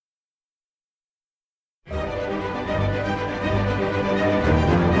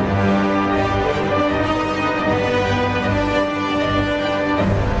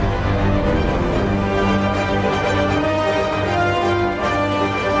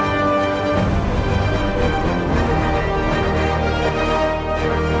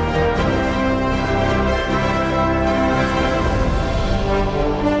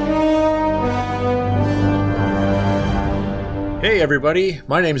everybody.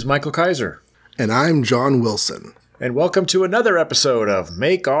 My name is Michael Kaiser. And I'm John Wilson. And welcome to another episode of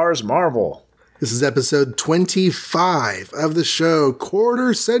Make Ours Marvel. This is episode 25 of the show,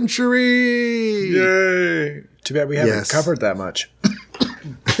 Quarter Century! Yay! Too bad we haven't covered that much.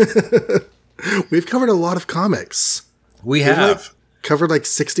 We've covered a lot of comics. We have. Covered like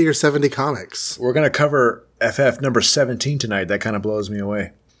 60 or 70 comics. We're going to cover FF number 17 tonight. That kind of blows me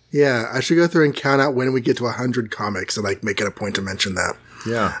away. Yeah, I should go through and count out when we get to 100 comics and like make it a point to mention that.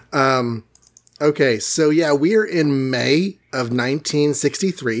 Yeah. Okay, so yeah, we are in May of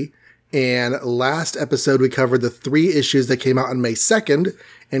 1963, and last episode we covered the 3 issues that came out on May 2nd,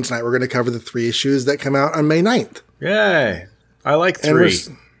 and tonight we're going to cover the 3 issues that come out on May 9th. Yay! I like 3.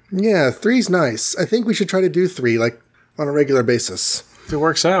 Yeah, 3's nice. I think we should try to do 3 like on a regular basis. If it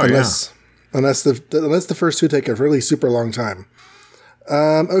works out, unless the first 2 take a really super long time.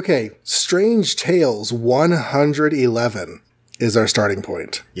 Okay, Strange Tales 111 is our starting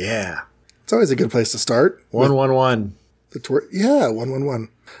point. Yeah. It's always a good place to start. 111. 111.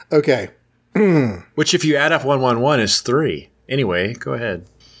 Okay. Which, if you add up 111, is 3. Anyway, go ahead.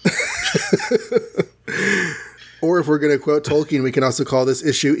 Or if we're going to quote Tolkien, we can also call this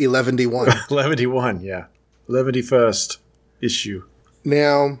issue 11D1. 11D1, yeah. 11D1st issue.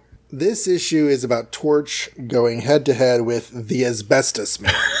 Now, this issue is about Torch going head-to-head with the Asbestos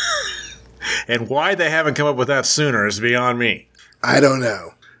Man. And why they haven't come up with that sooner is beyond me. I don't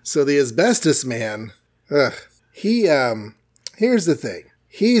know. So the Asbestos Man, here's the thing.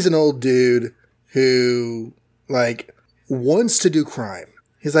 He's an old dude who, like, wants to do crime.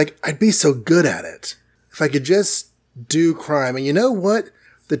 He's like, I'd be so good at it if I could just do crime. And you know what?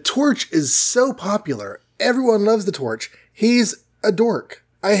 The Torch is so popular. Everyone loves the Torch. He's a dork.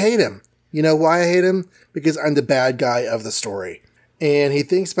 I hate him. You know why I hate him? Because I'm the bad guy of the story. And he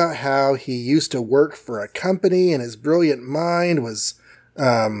thinks about how he used to work for a company and his brilliant mind was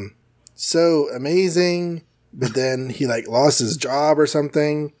so amazing, but then he like lost his job or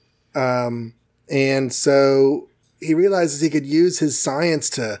something. And so he realizes he could use his science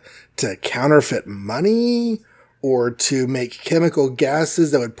to counterfeit money or to make chemical gases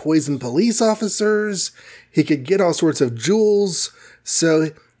that would poison police officers. He could get all sorts of jewels. So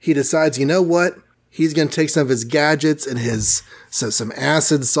he decides, you know what? He's going to take some of his gadgets and some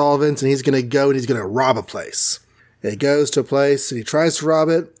acid solvents, and he's going to go and he's going to rob a place. And he goes to a place and he tries to rob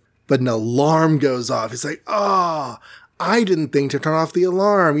it, but an alarm goes off. He's like, I didn't think to turn off the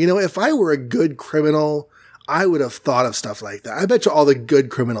alarm. You know, if I were a good criminal, I would have thought of stuff like that. I bet you all the good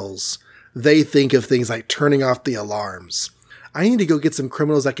criminals, they think of things like turning off the alarms. I need to go get some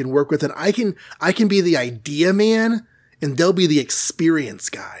criminals I can work with, and I can be the idea man, and they'll be the experience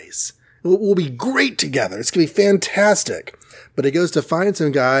guys. We'll be great together. It's going to be fantastic. But he goes to find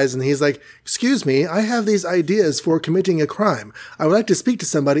some guys, and he's like, excuse me, I have these ideas for committing a crime. I would like to speak to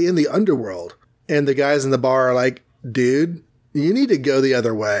somebody in the underworld. And the guys in the bar are like, dude, you need to go the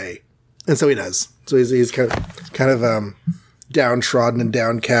other way. And so he does. So he's kind of downtrodden and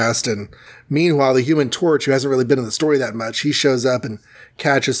downcast. And meanwhile, the Human Torch, who hasn't really been in the story that much, he shows up and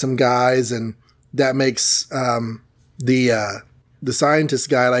catches some guys, and that makes the scientist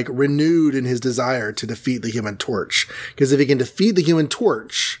guy like renewed in his desire to defeat the Human Torch. Because if he can defeat the Human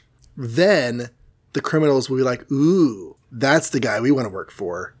Torch, then the criminals will be like, ooh, that's the guy we want to work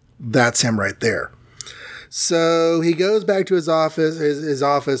for. That's him right there. So he goes back to his office,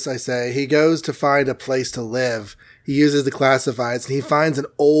 he goes to find a place to live. He uses the classifieds and he finds an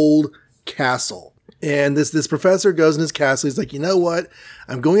old castle. And this professor goes in his castle. He's like, you know what?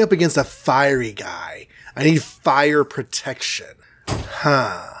 I'm going up against a fiery guy. I need fire protection.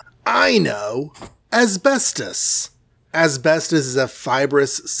 I know. Asbestos. Asbestos is a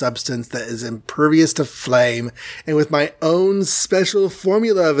fibrous substance that is impervious to flame, and with my own special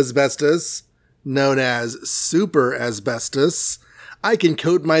formula of asbestos, known as super asbestos, I can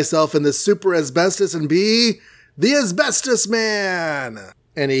coat myself in the super asbestos and be the Asbestos Man.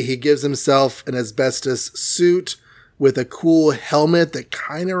 And he gives himself an asbestos suit with a cool helmet that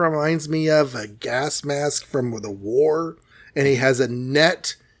kind of reminds me of a gas mask from the war. And he has a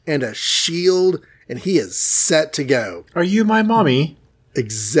net and a shield, and he is set to go. Are you my mommy?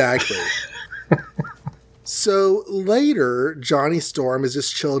 Exactly. So later, Johnny Storm is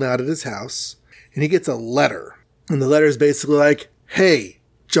just chilling out at his house, and he gets a letter. And the letter is basically like, hey,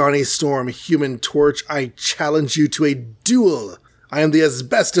 Johnny Storm, Human Torch, I challenge you to a duel. I am the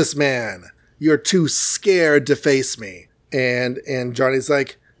Asbestos Man. You're too scared to face me. And Johnny's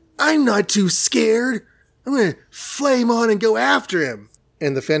like, I'm not too scared. I'm going to flame on and go after him.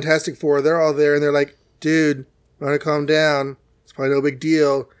 And the Fantastic Four, they're all there, and they're like, dude, want to calm down. It's probably no big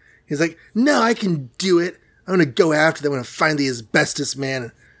deal. He's like, no, I can do it. I'm gonna go after them. I'm gonna find the asbestos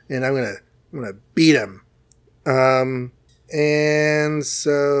man, and I'm gonna beat him. And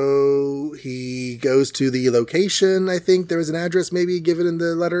so he goes to the location. I think there was an address maybe given in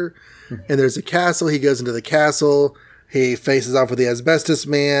the letter, and there's a castle. He goes into the castle. He faces off with the asbestos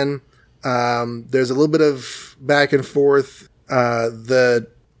man. There's a little bit of back and forth. The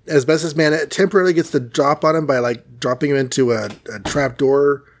asbestos man temporarily gets the drop on him by like dropping him into a trap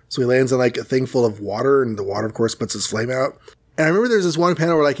door. So he lands on like a thing full of water, and the water, of course, puts his flame out. And I remember there's this one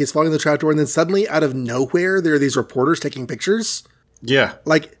panel where like he's falling in the trap door, and then suddenly out of nowhere, there are these reporters taking pictures. Yeah.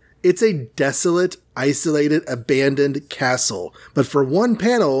 Like it's a desolate, isolated, abandoned castle. But for one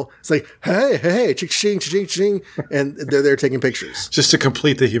panel, it's like, hey, ching, ching, ching. And they're there taking pictures. Just to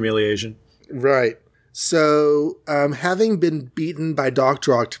complete the humiliation. Right. So, having been beaten by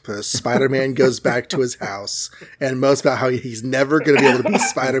Dr. Octopus, Spider-Man goes back to his house and moans about how he's never going to be able to be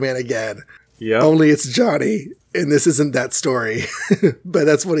Spider-Man again. Yeah. Only it's Johnny, and this isn't that story. But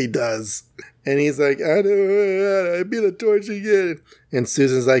that's what he does. And he's like, I be the torch again. And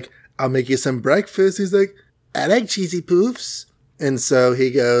Susan's like, I'll make you some breakfast. He's like, I like cheesy poofs. And so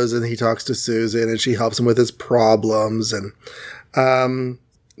he goes and he talks to Susan, and she helps him with his problems. And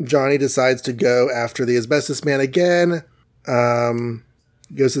Johnny decides to go after the asbestos man again.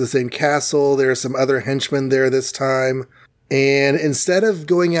 Goes to the same castle. There are some other henchmen there this time. And instead of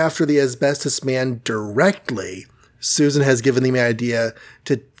going after the asbestos man directly, Susan has given him the idea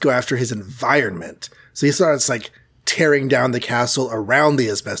to go after his environment. So he starts like tearing down the castle around the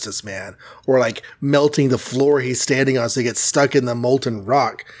asbestos man, or like melting the floor he's standing on so he gets stuck in the molten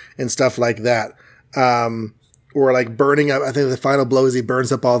rock and stuff like that. Or like burning up, I think the final blow is he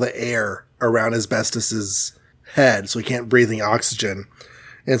burns up all the air around asbestos's head so he can't breathe any oxygen.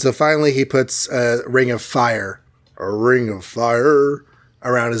 And so finally he puts a ring of fire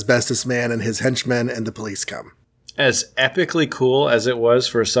around asbestos man and his henchmen, and the police come. As epically cool as it was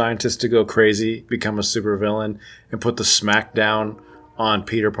for a scientist to go crazy, become a supervillain, and put the smack down on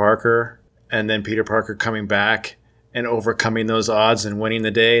Peter Parker, and then Peter Parker coming back and overcoming those odds and winning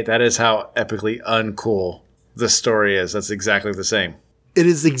the day, that is how epically uncool the story is. That's exactly the same. It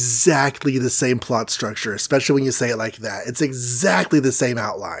is exactly the same plot structure, especially when you say it like that. It's exactly the same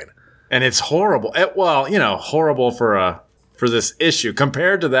outline. And it's horrible. Horrible for this issue.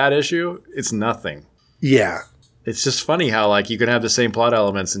 Compared to that issue, it's nothing. Yeah. It's just funny how like you can have the same plot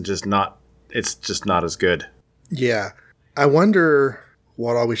elements and it's just not as good. Yeah. I wonder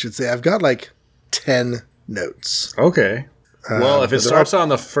what all we should say. I've got like 10 notes. Okay. Well, if it starts on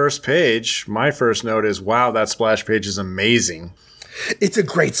the first page, my first note is, wow, that splash page is amazing. It's a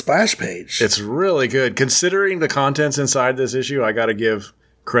great splash page. It's really good. Considering the contents inside this issue, I got to give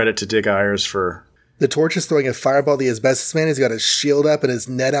credit to Dick Ayers for... The Torch is throwing a fireball at the asbestos man. He's got his shield up and his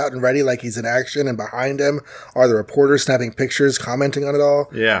net out and ready like he's in action. And behind him are the reporters snapping pictures, commenting on it all.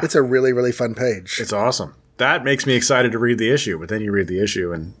 Yeah. It's a really, really fun page. It's awesome. That makes me excited to read the issue, but then you read the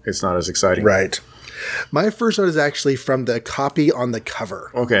issue and it's not as exciting. Right. My first note is actually from the copy on the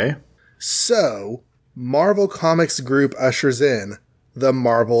cover. Okay. So, Marvel Comics Group ushers in the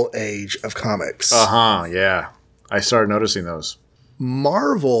Marvel Age of Comics. Uh-huh, yeah. I started noticing those.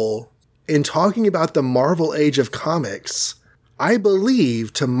 Marvel, in talking about the Marvel Age of Comics, I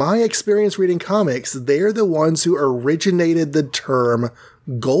believe, to my experience reading comics, they're the ones who originated the term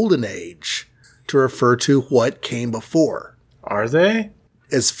Golden Age to refer to what came before. Are they?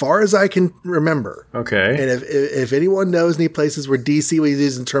 As far as I can remember. Okay. And if anyone knows any places where DC was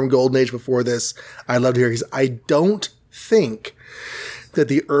using the term Golden Age before this, I'd love to hear, because I don't think that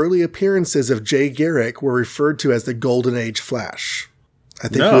the early appearances of Jay Garrick were referred to as the Golden Age Flash. I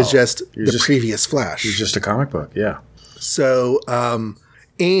think he was just previous Flash. He was just a comic book, yeah. So,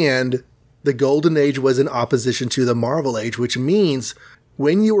 and the Golden Age was in opposition to the Marvel Age, which means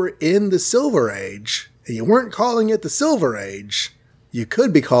when you were in the Silver Age, and you weren't calling it the Silver Age, you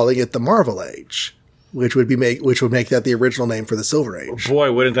could be calling it the Marvel Age, which would make that the original name for the Silver Age.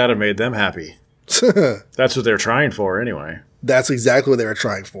 Boy, wouldn't that have made them happy? That's what they're trying for, anyway. That's exactly what they were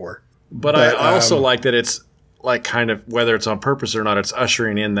trying for. But I also like that it's like kind of, whether it's on purpose or not, it's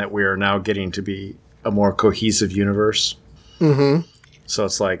ushering in that we are now getting to be a more cohesive universe. Mm-hmm. So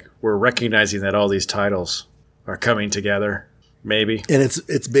it's like we're recognizing that all these titles are coming together, maybe. And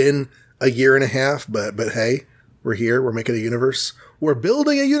it's been a year and a half, but hey, we're here. We're making a universe. We're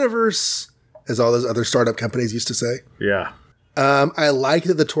building a universe, as all those other startup companies used to say. Yeah. I like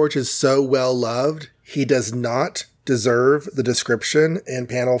that the Torch is so well loved. He does not deserve the description in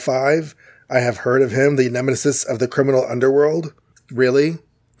panel 5. I have heard of him, the nemesis of the criminal underworld. Really?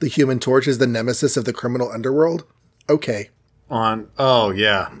 The Human Torch is the nemesis of the criminal underworld? Okay. Oh,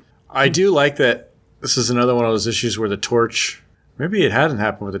 yeah. I do like that this is another one of those issues where the Torch, maybe it hadn't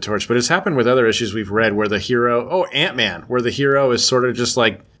happened with the Torch, but it's happened with other issues we've read where the hero, Ant-Man, where the hero is sort of just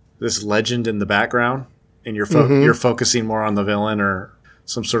like this legend in the background, and you're focusing more on the villain or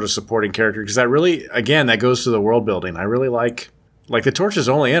some sort of supporting character. Because that really, again, that goes to the world building. I really like the Torch is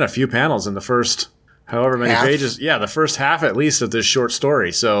only in a few panels in the first however many pages. Yeah, the first half at least of this short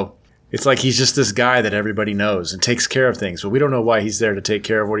story. So it's like he's just this guy that everybody knows and takes care of things, but we don't know why he's there to take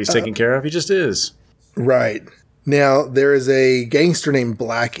care of what he's taking care of. He just is. Right. Now, there is a gangster named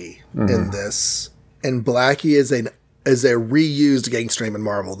Blackie in this, and Blackie is a reused gangster name in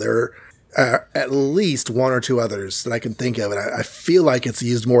Marvel. There are at least one or two others that I can think of, and I feel like it's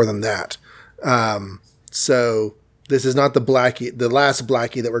used more than that. So this is not the last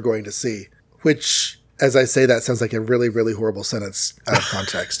Blackie that we're going to see, which, as I say that, sounds like a really, really horrible sentence out of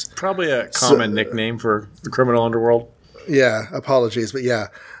context. Probably a common nickname for the criminal underworld. Yeah, apologies, but yeah.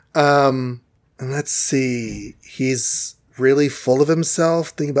 And let's see. He's really full of himself,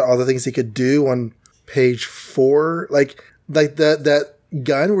 thinking about all the things he could do on page 4. Like that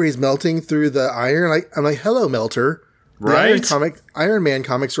gun where he's melting through the iron. I'm like, hello, Melter. Right? The Iron Man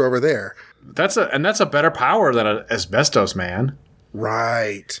comics are over there. That's a better power than an asbestos man.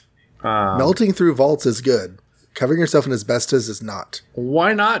 Right. Melting through vaults is good. Covering yourself in asbestos is not.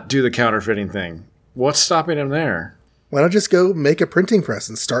 Why not do the counterfeiting thing? What's stopping him there? Why not just go make a printing press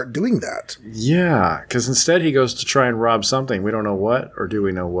and start doing that? Yeah, because instead he goes to try and rob something. We don't know what, or do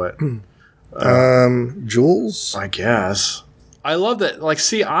we know what? Jewels? I guess. I love that. Like,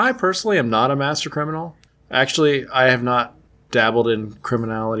 see, I personally am not a master criminal. Actually, I have not dabbled in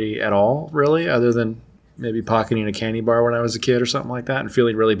criminality at all, really, other than maybe pocketing a candy bar when I was a kid or something like that and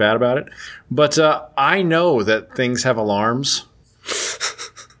feeling really bad about it. But I know that things have alarms.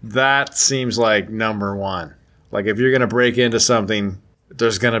 That seems like number one. Like, if you're going to break into something,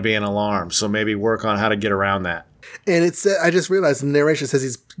 there's going to be an alarm. So maybe work on how to get around that. And I just realized the narration says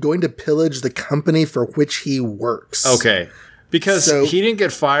he's going to pillage the company for which he works. Okay. Because he didn't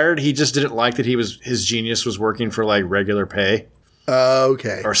get fired. He just didn't like that his genius was working for, like, regular pay.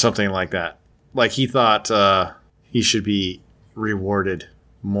 Okay. Or something like that. Like, he thought he should be rewarded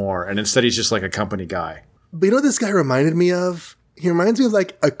more. And instead, he's just like a company guy. But you know what this guy reminded me of? He reminds me of,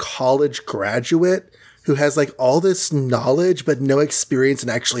 like, a college graduate who has, like, all this knowledge but no experience in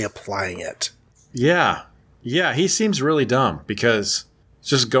actually applying it. Yeah. Yeah, he seems really dumb because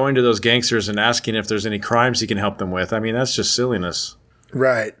just going to those gangsters and asking if there's any crimes he can help them with, I mean, that's just silliness.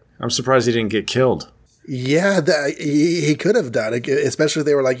 Right. I'm surprised he didn't get killed. Yeah, he could have done it, especially if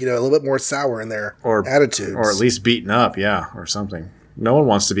they were, like, a little bit more sour in their attitudes. Or at least beaten up, yeah, or something. No one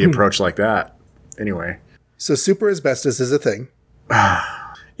wants to be approached like that. Anyway. So super asbestos is a thing.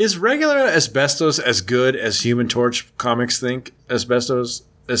 Is regular asbestos as good as Human Torch comics think asbestos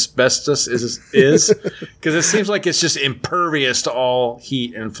is? Because it seems like it's just impervious to all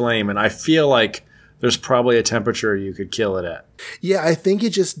heat and flame, and I feel like there's probably a temperature you could kill it at. Yeah, I think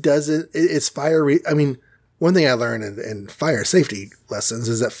it just doesn't. It's fire. I mean, one thing I learned in fire safety lessons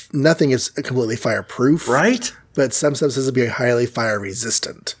is that nothing is completely fireproof. Right. But some substances will be highly fire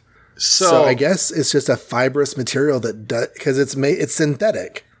resistant. So I guess it's just a fibrous material because it's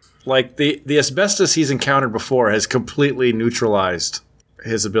synthetic. Like the asbestos he's encountered before has completely neutralized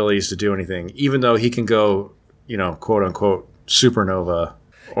his abilities to do anything, even though he can go, quote unquote, supernova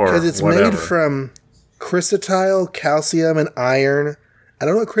or whatever. Because it's made from chrysotile, calcium, and iron. I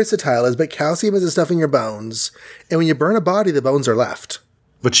don't know what chrysotile is, but calcium is the stuff in your bones. And when you burn a body, the bones are left.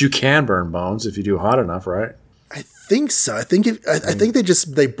 But you can burn bones if you do hot enough, right? I think so. I think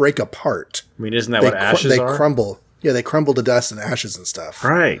they break apart. I mean, isn't that what ashes are? They crumble. Yeah, they crumble to dust and ashes and stuff.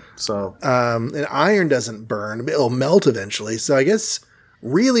 Right. So, and iron doesn't burn; it'll melt eventually. So I guess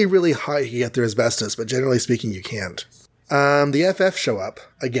really, really hot you get through asbestos, but generally speaking, you can't. The FF show up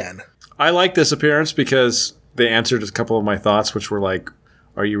again. I like this appearance because they answered a couple of my thoughts, which were like,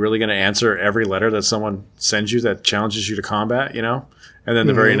 "Are you really going to answer every letter that someone sends you that challenges you to combat?" And then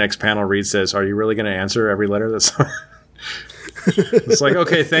the very next panel read says, "Are you really going to answer every letter that's?" It's like,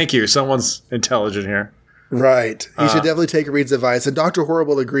 okay, thank you. Someone's intelligent here. Right. You should definitely take Reed's advice. And Dr.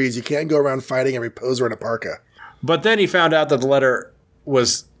 Horrible agrees. You can't go around fighting every poser in a parka. But then he found out that the letter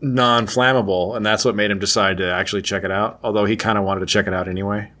was non-flammable, and that's what made him decide to actually check it out. Although he kind of wanted to check it out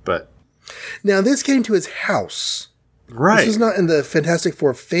anyway. But now this came to his house. Right. This is not in the Fantastic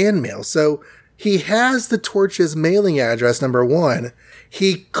Four fan mail. So he has the Torch's mailing address, number 1.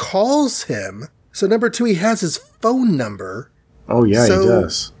 He calls him. So number 2, he has his phone number. Oh, yeah, he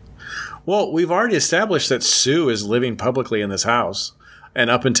does. Well, we've already established that Sue is living publicly in this house. And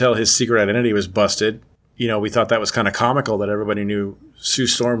up until his secret identity was busted, we thought that was kind of comical that everybody knew Sue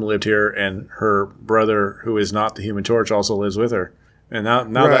Storm lived here and her brother, who is not the Human Torch, also lives with her. And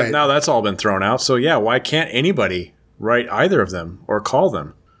now that's all been thrown out. So yeah, why can't anybody write either of them or call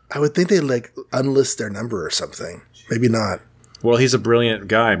them? I would think they'd like unlist their number or something. Maybe not. Well, he's a brilliant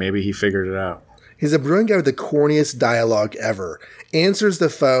guy. Maybe he figured it out. He's a brilliant guy with the corniest dialogue ever. Answers the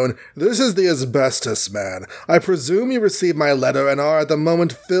phone. "This is the asbestos man. I presume you received my letter and are at the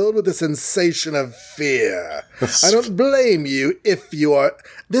moment filled with a sensation of fear. I don't blame you if you are."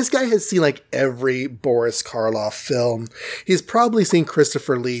 This guy has seen like every Boris Karloff film. He's probably seen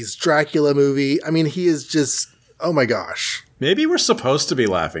Christopher Lee's Dracula movie. I mean, he is just, oh my gosh. Maybe we're supposed to be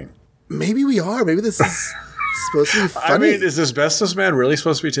laughing. Maybe we are. Maybe this is supposed to be funny. I mean, is Asbestos Man really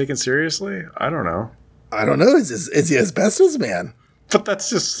supposed to be taken seriously? I don't know. I don't know. Is he Asbestos Man? But that's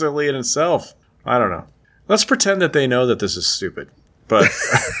just silly in itself. I don't know. Let's pretend that they know that this is stupid. But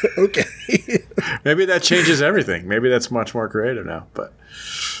okay. Maybe that changes everything. Maybe that's much more creative now. But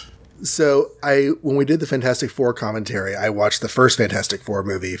so when we did the Fantastic Four commentary, I watched the first Fantastic Four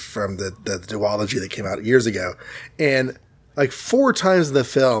movie from the duology that came out years ago. And like 4 times in the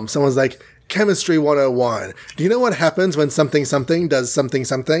film, someone's like, Chemistry 101. Do you know what happens when something does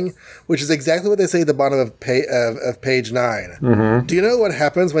something? Which is exactly what they say at the bottom of page 9. Mm-hmm. Do you know what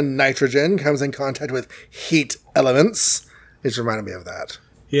happens when nitrogen comes in contact with heat elements? It's reminded me of that.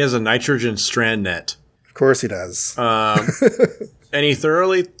 He has a nitrogen strand net. Of course he does. And he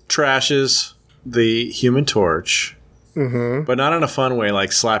thoroughly trashes the Human Torch, mm-hmm. but not in a fun way,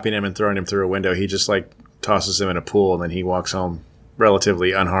 like slapping him and throwing him through a window. He just like tosses him in a pool and then he walks home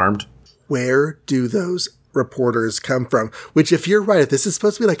relatively unharmed. Where do those reporters come from? Which, if you're right, if this is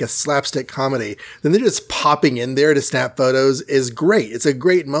supposed to be like a slapstick comedy, then they're just popping in there to snap photos is great. It's a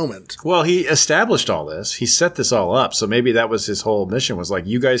great moment. Well, he established all this. He set this all up. So maybe that was his whole mission, was like,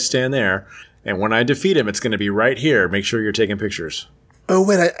 you guys stand there, and when I defeat him, it's going to be right here. Make sure you're taking pictures. Oh,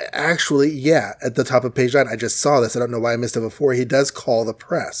 wait, at the top of page 9, I just saw this. I don't know why I missed it before. He does call the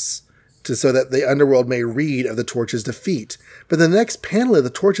press so that the underworld may read of the Torch's defeat. But the next panel of the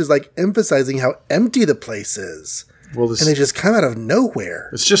Torch is like emphasizing how empty the place is. Well, and they just come out of nowhere.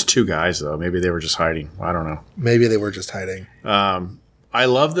 It's just 2 guys, though. Maybe they were just hiding. I don't know. Maybe they were just hiding. I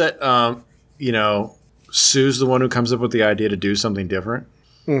love that, Sue's the one who comes up with the idea to do something different.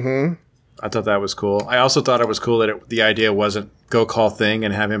 Mm-hmm. I thought that was cool. I also thought it was cool that the idea wasn't go call Thing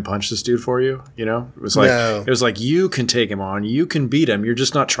and have him punch this dude for you. It was like It was like, you can take him on, you can beat him. You're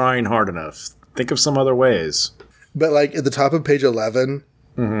just not trying hard enough. Think of some other ways. But like at the top of page 11,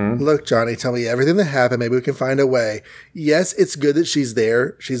 mm-hmm. Look, Johnny, tell me everything that happened. Maybe we can find a way. Yes, it's good that she's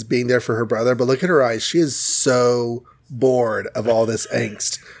there. She's being there for her brother. But look at her eyes. She is so bored of all this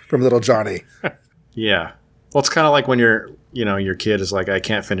angst from little Johnny. Yeah. Well, it's kind of like when your kid is like, I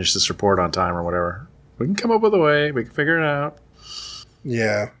can't finish this report on time or whatever. We can come up with a way. We can figure it out.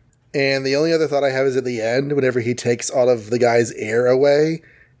 Yeah. And the only other thought I have is at the end, whenever he takes all of the guy's air away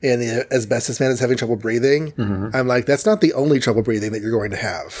and the asbestos man is having trouble breathing, mm-hmm. I'm like, that's not the only trouble breathing that you're going to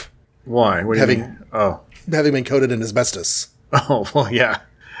have. Why? What do you mean? Oh. Having been coated in asbestos. Oh, well, yeah.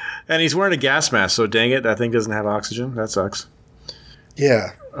 And he's wearing a gas mask, so dang it, that thing doesn't have oxygen. That sucks.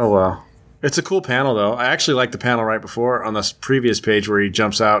 Yeah. Oh, well. It's a cool panel, though. I actually like the panel right before on this previous page where he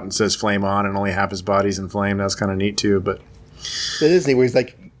jumps out and says flame on and only half his body's in flame. That's kind of neat, too. But it is neat where he's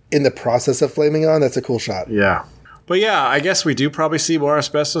like in the process of flaming on. That's a cool shot. Yeah. But yeah, I guess we do probably see more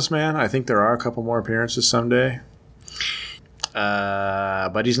Asbestos Man. I think there are a couple more appearances someday.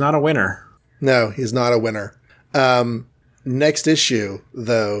 But he's not a winner. No, he's not a winner. Next issue,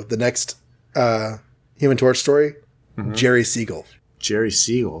 though, the next Human Torch story, mm-hmm. Jerry Siegel. Jerry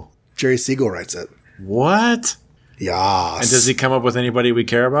Siegel? Jerry Siegel writes it. What? Yas. And does he come up with anybody we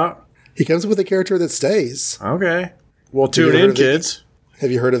care about? He comes up with a character that stays. Okay. Well, tune in, kids. Have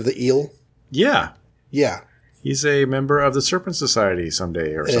you heard of the Eel? Yeah. Yeah. He's a member of the Serpent Society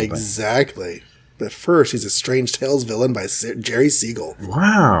someday or something. Exactly. But first, he's a Strange Tales villain by Jerry Siegel.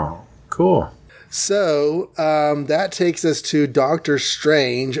 Wow. Cool. So, that takes us to Doctor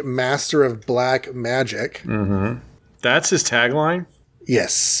Strange, Master of Black Magic. Mm-hmm. That's his tagline?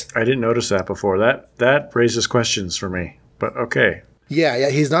 Yes. I didn't notice that before. That raises questions for me. But okay. Yeah.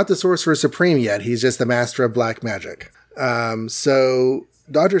 He's not the Sorcerer Supreme yet. He's just the Master of Black Magic. So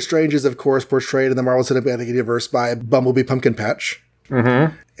Doctor Strange is, of course, portrayed in the Marvel Cinematic Universe by Bumblebee Pumpkin Patch.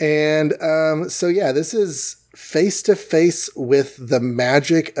 Mm-hmm. And this is face-to-face with the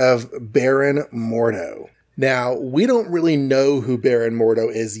magic of Baron Mordo. Now, we don't really know who Baron Mordo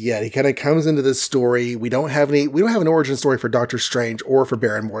is yet. He kind of comes into this story. We don't have an origin story for Doctor Strange or for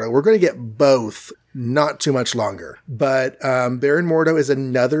Baron Mordo. We're going to get both not too much longer. But Baron Mordo is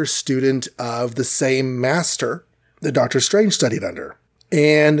another student of the same master that Doctor Strange studied under.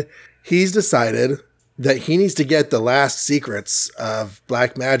 And he's decided that he needs to get the last secrets of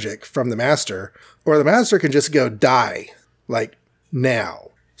black magic from the master, or the master can just go die, like,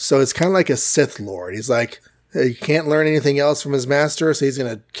 now. So it's kind of like a Sith Lord. He's like, he can't learn anything else from his master, so he's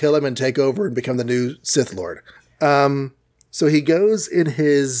going to kill him and take over and become the new Sith Lord. So he goes in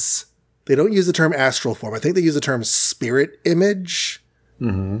his... They don't use the term astral form. I think they use the term spirit image.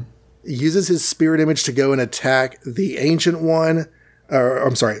 Mm-hmm. He uses his spirit image to go and attack the Ancient One.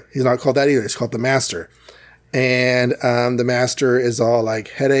 I'm sorry, he's not called that either. He's called the Master. And the Master is all like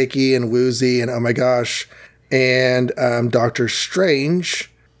headachy and woozy and oh my gosh. And Doctor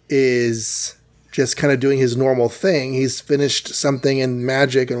Strange is just kind of doing his normal thing. He's finished something in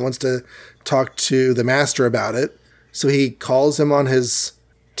magic and wants to talk to the Master about it. So he calls him on his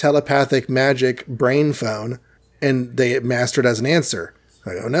telepathic magic brain phone, and the Master doesn't answer.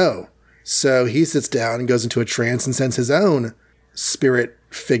 Like, oh no. So he sits down and goes into a trance and sends his own spirit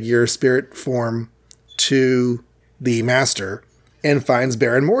form to the Master and finds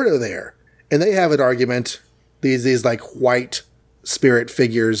Baron Mordo there. And they have an argument. These like white spirit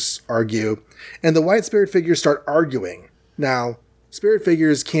figures argue, and the white spirit figures start arguing. Now, spirit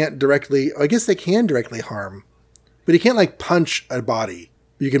figures can't directly, I guess they can directly harm, but you can't like punch a body.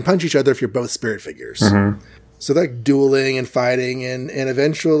 You can punch each other if you're both spirit figures. Mm-hmm. So they're like dueling and fighting, and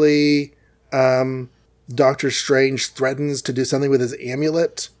eventually Doctor Strange threatens to do something with his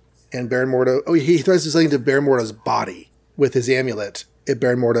amulet, and Baron Mordo, he threatens to do something to Baron Mordo's body with his amulet if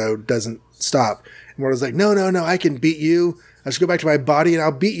Baron Mordo doesn't stop. And Mordo's like, no, I can beat you. I should go back to my body and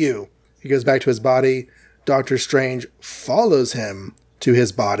I'll beat you. He goes back to his body. Doctor Strange follows him to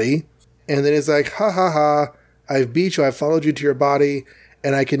his body, and then is like, ha ha ha, I've beat you, I've followed you to your body,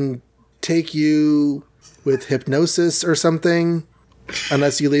 and I can take you with hypnosis or something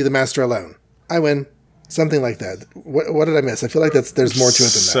unless you leave the Master alone. I win. Something like that. What did I miss? I feel like there's more to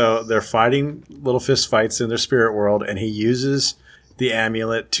it than that. So they're fighting little fist fights in their spirit world, and he uses the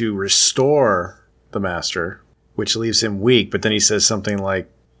amulet to restore the Master, which leaves him weak. But then he says something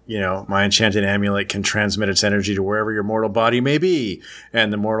like, my enchanted amulet can transmit its energy to wherever your mortal body may be.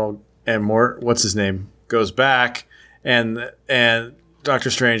 And what's his name, goes back, and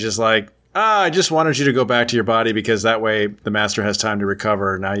Doctor Strange is like, I just wanted you to go back to your body because that way the Master has time to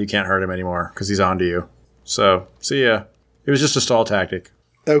recover. Now you can't hurt him anymore because he's onto you. So, see ya. It was just a stall tactic.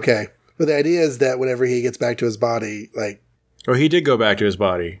 Okay. But the idea is that whenever he gets back to his body, like... Oh, he did go back to his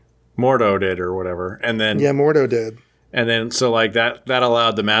body. Mordo did or whatever. And then... Yeah, Mordo did. And then, so like that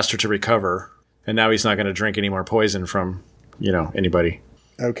allowed the Master to recover. And now he's not going to drink any more poison from, anybody.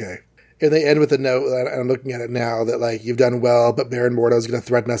 Okay. And they end with a note, and I'm looking at it now, that like, you've done well, but Baron Mordo is going to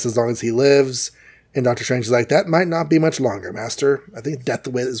threaten us as long as he lives. And Doctor Strange is like, that might not be much longer, Master. I think death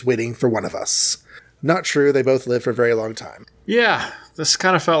is waiting for one of us. Not true. They both live for a very long time. Yeah. This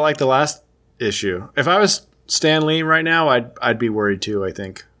kind of felt like the last issue. If I was Stan Lee right now, I'd be worried too, I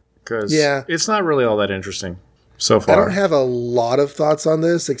think. Because it's not really all that interesting so far. I don't have a lot of thoughts on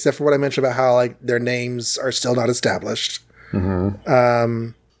this, except for what I mentioned about how like their names are still not established. Mm-hmm.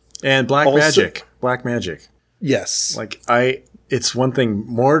 And Black Magic. Yes. Like, it's one thing,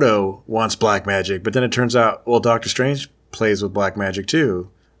 Mordo wants black magic, but then it turns out, well, Doctor Strange plays with black magic too.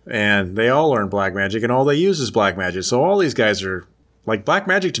 And they all learn black magic, and all they use is black magic. So all these guys are, like, black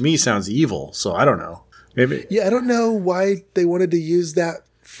magic to me sounds evil, so I don't know. Maybe. Yeah, I don't know why they wanted to use that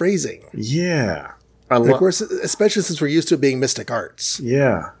phrasing. Yeah. Of course, especially since we're used to it being mystic arts.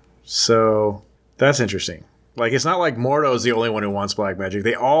 Yeah. So, that's interesting. Like, it's not like Mordo is the only one who wants black magic.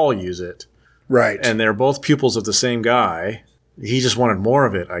 They all use it. Right. And they're both pupils of the same guy. He just wanted more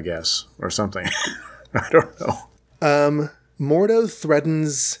of it, I guess, or something. I don't know. Mordo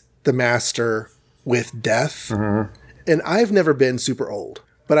threatens the Master with death. Mm-hmm. And I've never been super old,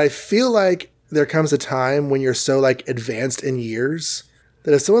 but I feel like there comes a time when you're so like advanced in years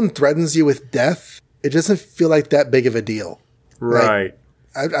that if someone threatens you with death, it doesn't feel like that big of a deal. Right.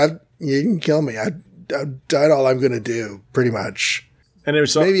 Like, you can kill me. I've done all I'm going to do, pretty much. And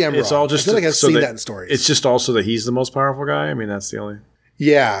maybe I'm wrong. All just I feel like I've seen that in stories. It's just also that he's the most powerful guy? I mean, that's the only...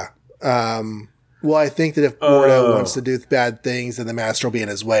 Yeah. Well, I think that if Mordo wants to do bad things, then the Master will be in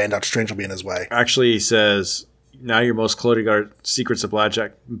his way, and Doctor Strange will be in his way. Actually, he says, now your most clothed secrets of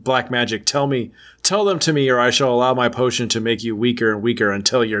black magic, tell them to me, or I shall allow my potion to make you weaker and weaker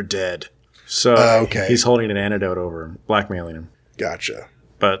until you're dead. So he's holding an antidote over him, blackmailing him. Gotcha.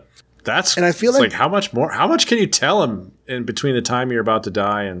 But that's... And I feel like how much can you tell him in between the time you're about to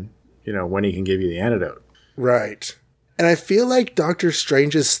die and, when he can give you the antidote? Right. And I feel like Doctor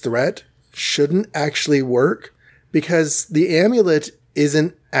Strange's threat shouldn't actually work because the amulet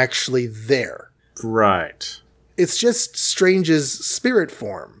isn't actually there. Right. It's just Strange's spirit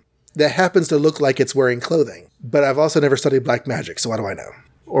form that happens to look like it's wearing clothing. But I've also never studied black magic, so what do I know?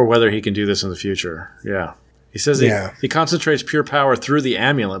 Or whether he can do this in the future. Yeah. He says he concentrates pure power through the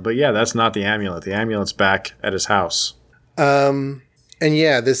amulet, but yeah, that's not the amulet. The amulet's back at his house. And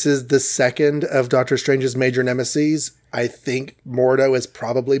yeah, this is the second of Doctor Strange's major nemeses. I think Mordo is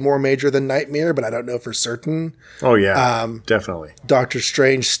probably more major than Nightmare, but I don't know for certain. Oh, yeah. Definitely. Doctor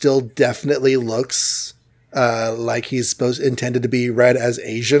Strange still definitely looks like he's intended to be read as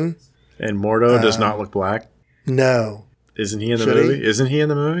Asian. And Mordo does not look black? No. Isn't he in the movie? He? Isn't he in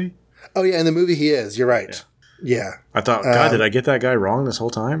the movie? Oh, yeah, in the movie he is. You're right. Yeah. I thought, God, did I get that guy wrong this whole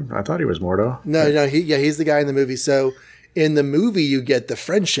time? I thought he was Mordo. No, he's the guy in the movie. So in the movie, you get the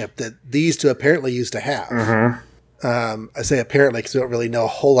friendship that these two apparently used to have. Mm-hmm. I say apparently because we don't really know a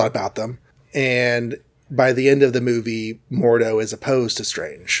whole lot about them. And by the end of the movie, Mordo is opposed to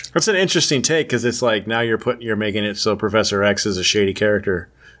Strange. That's an interesting take because it's like now you're making it so Professor X is a shady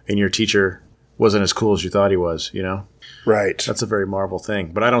character and your teacher wasn't as cool as you thought he was, you know? Right. That's a very Marvel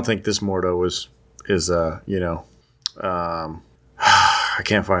thing. But I don't think this Mordo is I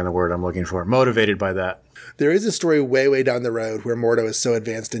can't find the word I'm looking for. Motivated by that. There is a story way, way down the road where Mordo is so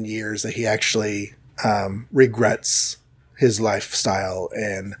advanced in years that he actually regrets his lifestyle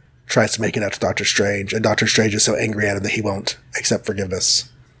and tries to make it up to Doctor Strange. And Doctor Strange is so angry at him that he won't accept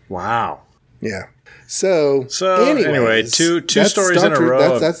forgiveness. Wow. Yeah. So anyway, two stories in a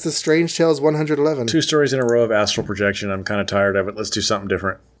row. That's the Strange Tales 111. 2 stories in a row of astral projection. I'm kind of tired of it. Let's do something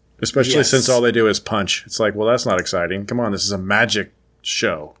different. Especially since all they do is punch. It's like, well, that's not exciting. Come on, this is a magic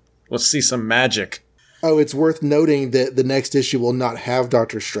show. Let's see some magic. Oh, it's worth noting that the next issue will not have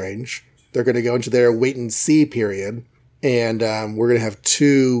Doctor Strange. They're going to go into their wait-and-see period. And we're going to have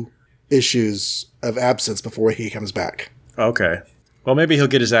 2 issues of absence before he comes back. Okay. Well, maybe he'll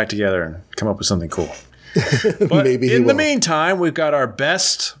get his act together and come up with something cool. But maybe in the meantime, we've got our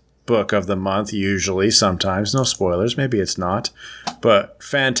best book of the month, usually, sometimes. No spoilers. Maybe it's not. But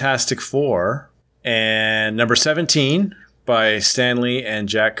Fantastic Four and number 17 by Stan Lee and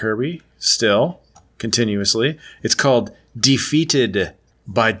Jack Kirby, still, continuously. It's called Defeated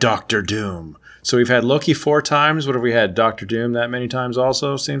by Doctor Doom. So we've had Loki 4 times. What have we had? Doctor Doom that many times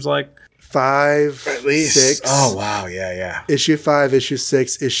also, seems like? 5, at least 6. Oh, wow. Yeah. Issue 5, issue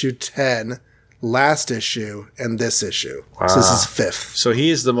 6, issue 10, last issue, and this issue. Wow. So this is 5th. So he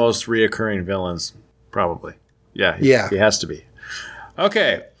is the most reoccurring villains, probably. Yeah. He has to be.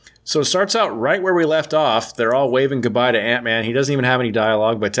 Okay. So it starts out right where we left off. They're all waving goodbye to Ant-Man. He doesn't even have any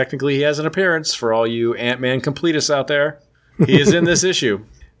dialogue, but technically he has an appearance for all you Ant-Man completists out there. He is in this issue.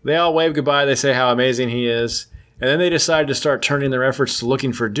 They all wave goodbye. They say how amazing he is. And then they decide to start turning their efforts to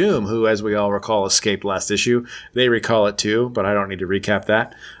looking for Doom, who, as we all recall, escaped last issue. They recall it too, but I don't need to recap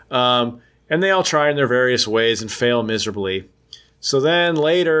that. And they all try in their various ways and fail miserably. So then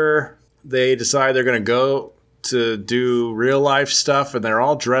later, they decide they're going to go to do real-life stuff, and they're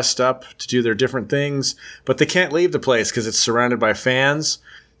all dressed up to do their different things. But they can't leave the place because it's surrounded by fans.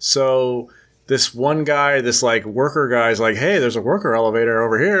 So this one guy, this like worker guy, is like, hey, there's a worker elevator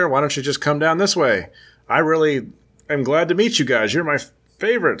over here. Why don't you just come down this way? I really am glad to meet you guys. You're my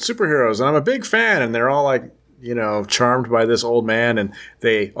favorite superheroes, and I'm a big fan. And they're all like, charmed by this old man, and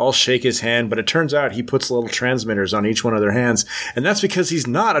they all shake his hand. But it turns out he puts little transmitters on each one of their hands. And that's because he's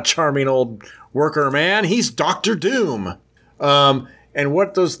not a charming old worker man. He's Doctor Doom. And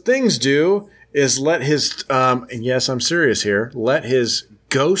what those things do is let his, and yes, I'm serious here, let his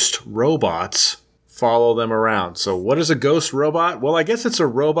ghost robots follow them around. So what is a ghost robot? Well, I guess it's a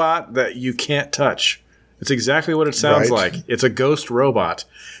robot that you can't touch. It's exactly what it sounds like. It's a ghost robot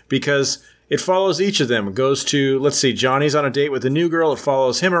because it follows each of them. It goes to, let's see, Johnny's on a date with a new girl. It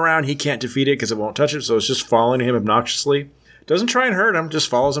follows him around. He can't defeat it because it won't touch it, so it's just following him obnoxiously. Doesn't try and hurt him, just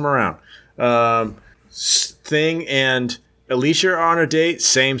follows him around. Thing and Alicia are on a date,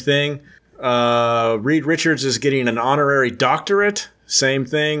 same thing. Reed Richards is getting an honorary doctorate, same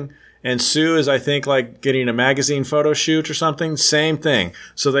thing. And Sue is, I think, like getting a magazine photo shoot or something, same thing.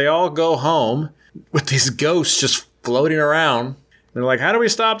 So they all go home with these ghosts just floating around. They're like, how do we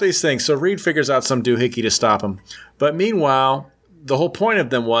stop these things? So Reed figures out some doohickey to stop them. But meanwhile, the whole point of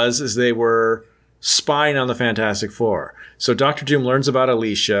them is they were spying on the Fantastic Four. So Dr. Doom learns about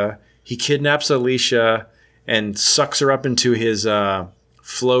Alicia. He kidnaps Alicia and sucks her up into his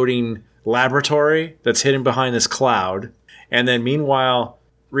floating laboratory that's hidden behind this cloud. And then meanwhile,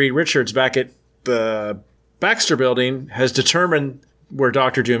 Reed Richards back at the Baxter Building has determined where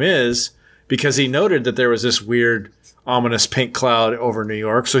Dr. Doom is, because he noted that there was this weird, ominous pink cloud over New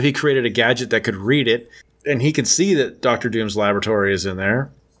York. So he created a gadget that could read it, and he can see that Dr. Doom's laboratory is in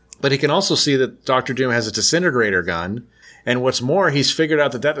there. But he can also see that Dr. Doom has a disintegrator gun. And what's more, he's figured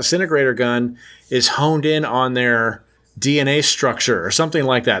out that disintegrator gun is honed in on their DNA structure or something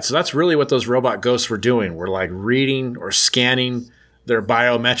like that. So that's really what those robot ghosts were doing. We're like reading or scanning their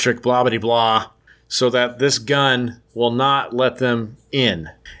biometric blah, blah, blah, so that this gun will not let them in.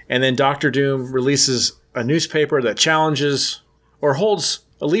 And then Dr. Doom releases a newspaper that challenges or holds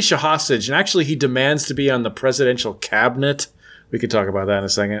Alicia hostage. And actually, he demands to be on the presidential cabinet. We could talk about that in a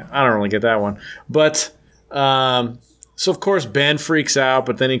second. I don't really get that one. But, so of course, Ben freaks out,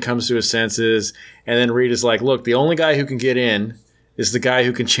 but then he comes to his senses. And then Reed is like, look, the only guy who can get in is the guy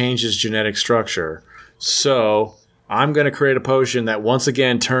who can change his genetic structure. So I'm going to create a potion that once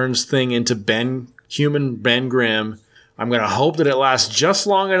again turns Thing into human Ben Grimm. I'm going to hope that it lasts just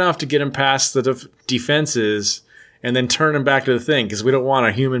long enough to get him past the defenses and then turn him back to the Thing, because we don't want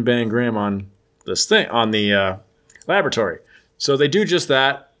a human Ben Grimm on this thing, on the laboratory. So they do just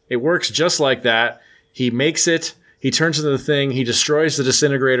that. It works just like that. He makes it. He turns into the Thing. He destroys the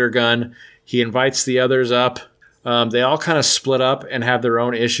disintegrator gun. He invites the others up. They all kind of split up and have their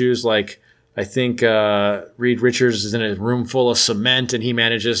own issues. Like, I think Reed Richards is in a room full of cement, and he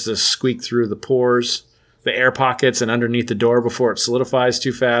manages to squeak through the pores, the air pockets, and underneath the door before it solidifies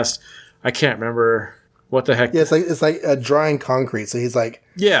too fast. I can't remember what the heck. Yeah, it's like drying concrete. So he's like,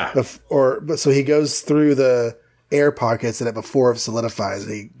 yeah, so he goes through the air pockets, and before it solidifies,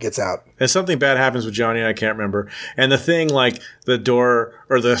 he gets out. And something bad happens with Johnny, I can't remember. And the Thing, like, the door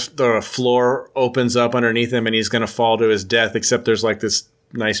or the floor opens up underneath him, and he's going to fall to his death, except there's like this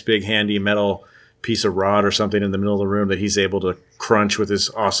nice big handy metal piece of rod or something in the middle of the room that he's able to crunch with his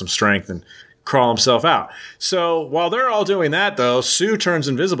awesome strength and crawl himself out. So while they're all doing that, though, Sue turns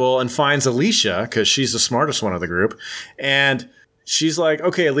invisible and finds Alicia, because she's the smartest one of the group. And she's like,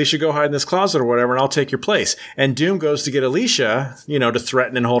 okay, Alicia, go hide in this closet or whatever, and I'll take your place. And Doom goes to get Alicia, to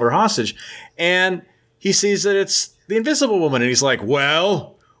threaten and hold her hostage. And he sees that it's the Invisible Woman. And he's like,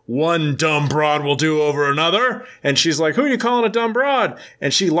 well, one dumb broad will do over another. And she's like, who are you calling a dumb broad?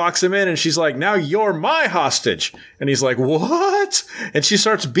 And she locks him in, and she's like, now you're my hostage. And he's like, what? And she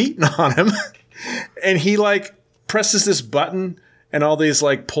starts beating on him. And he like presses this button, and all these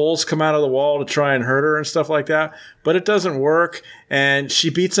like poles come out of the wall to try and hurt her and stuff like that. But it doesn't work. And she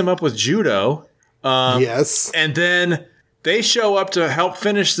beats him up with judo. Yes. And then they show up to help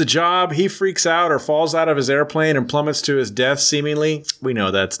finish the job. He freaks out or falls out of his airplane and plummets to his death, seemingly. We know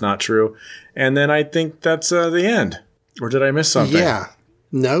that's not true. And then I think that's the end. Or did I miss something? Yeah.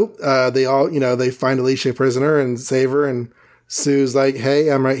 No. They all, they find Alicia a prisoner and save her, and Sue's like, hey,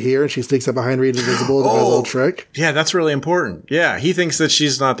 I'm right here. And she sneaks up behind Reed Invisible to do a little trick. Yeah, that's really important. Yeah, he thinks that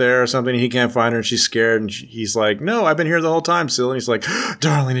she's not there or something. He can't find her, and she's scared. And he's like, no, I've been here the whole time still. And he's like,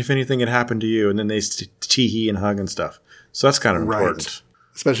 darling, if anything had happened to you. And then they tee-hee and hug and stuff. So that's kind of important. Right.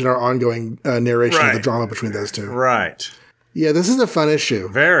 Especially in our ongoing narration of the drama between those two. Right. Yeah, this is a fun issue.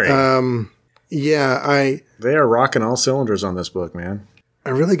 Very. Yeah, They are rocking all cylinders on this book, man. I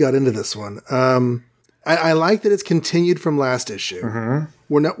really got into this one. I like that it's continued from last issue. Mm-hmm.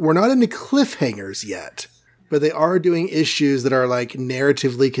 We're not into cliffhangers yet, but they are doing issues that are like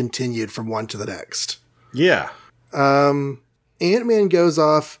narratively continued from one to the next. Yeah. Ant-Man goes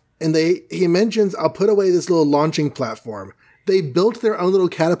off, and he mentions, I'll put away this little launching platform. They built their own little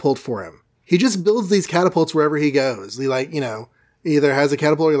catapult for him. He just builds these catapults wherever he goes. He either has a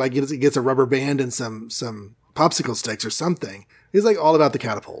catapult or he gets a rubber band and some popsicle sticks or something. He's like all about the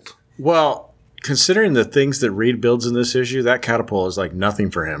catapult. Well, considering the things that Reed builds in this issue, that catapult is like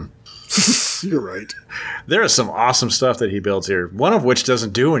nothing for him. You're right. There is some awesome stuff that he builds here. One of which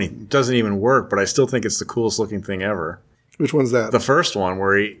doesn't even work, but I still think it's the coolest looking thing ever. Which one's that? The first one,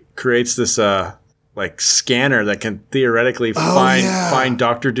 where he creates this scanner that can theoretically find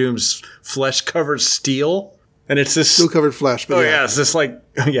Dr. Doom's flesh covered steel, and it's this steel covered flesh. But it's this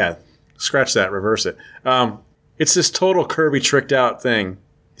scratch that, reverse it. It's this total Kirby tricked out thing.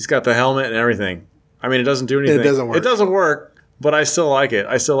 He's got the helmet and everything. I mean, it doesn't do anything. It doesn't work, but I still like it.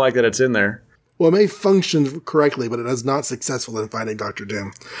 I still like that it's in there. Well, it may function correctly, but it is not successful in finding Dr.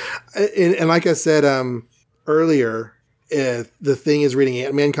 Doom. And like I said earlier, the Thing is reading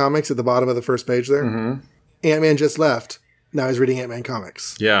Ant-Man comics at the bottom of the first page there. Mm-hmm. Ant-Man just left. Now he's reading Ant-Man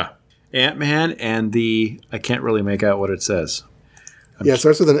comics. Yeah. Ant-Man and I can't really make out what it says. It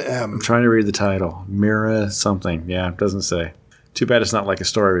starts with an M. I'm trying to read the title. Mira something. Yeah, it doesn't say. Too bad it's not like a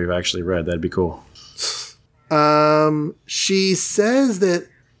story we've actually read. That'd be cool. She says that,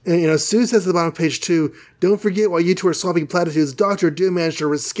 Sue says at the bottom of page 2, don't forget while you two are swapping platitudes, Dr. Doom managed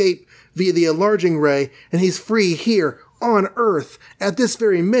to escape via the enlarging ray, and he's free here on Earth at this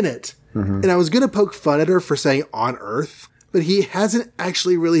very minute. And I was going to poke fun at her for saying on Earth, but he hasn't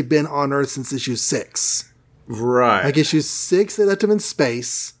actually really been on Earth since issue 6. Right. Like issue 6, they left him in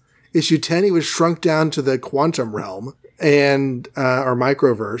space. Issue 10, he was shrunk down to the quantum realm and, or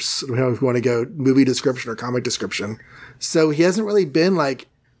microverse, if you want to go movie description or comic description. So he hasn't really been like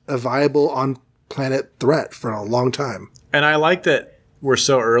a viable on-planet threat for a long time. And I like that we're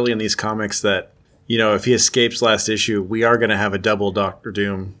so early in these comics that, you know, if he escapes last issue, we are going to have a double Doctor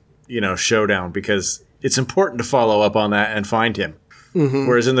Doom, you know, showdown, because it's important to follow up on that and find him.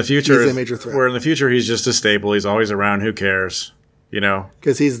 Whereas in the future, He's a major threat. where in the future he's just a staple, he's always around, who cares, you know?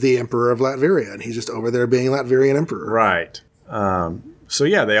 Because he's the Emperor of Latveria, and he's just over there being Latvian Emperor. Right. So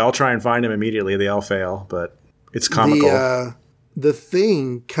yeah, they all try and find him immediately. They all fail, but it's comical. The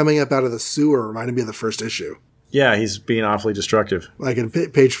Thing coming up out of the sewer reminded me of the first issue. Yeah, he's being awfully destructive. Like in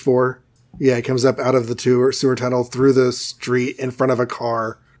page 4. Yeah, he comes up out of the sewer tunnel through the street in front of a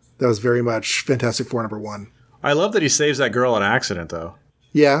car. That was very much Fantastic Four #1. I love that he saves that girl in accident, though.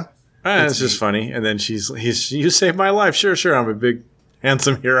 Yeah. And it's just funny. And then you saved my life. Sure. I'm a big,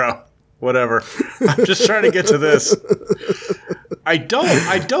 handsome hero. Whatever. I'm just trying to get to this. I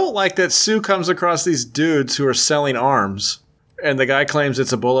don't like that Sue comes across these dudes who are selling arms, and the guy claims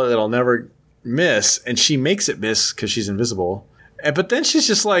it's a bullet that'll never miss, and she makes it miss because she's invisible. But then she's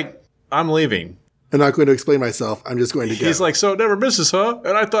just like, I'm leaving. I'm not going to explain myself. I'm just going to go. He's like, so it never misses, huh?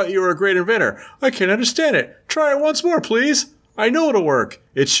 And I thought you were a great inventor. I can't understand it. Try it once more, please. I know it'll work.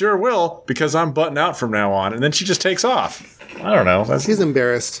 It sure will, because I'm button out from now on. And then she just takes off. I don't know. He's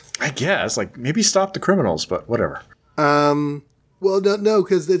embarrassed. I guess. Like, maybe stop the criminals, but whatever. Well, no,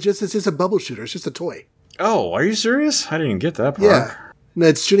 because it's just a bubble shooter. It's just a toy. Oh, are you serious? I didn't even get that part. Yeah. No,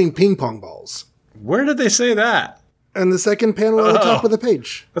 it's shooting ping pong balls. Where did they say that? And the second panel at the top of the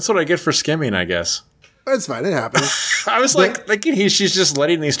page. That's what I get for skimming, I guess. That's fine. It happens. I was thinking she's just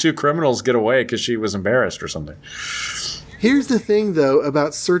letting these two criminals get away because she was embarrassed or something. Here's the thing, though,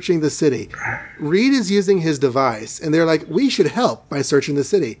 about searching the city. Reed is using his device, and they're like, we should help by searching the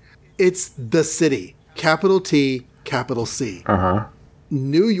city. It's the city. Capital T, capital C. Uh-huh.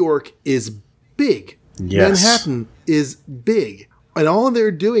 New York is big. Yes. Manhattan is big. And all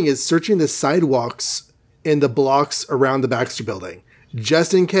they're doing is searching the sidewalks in the blocks around the Baxter Building,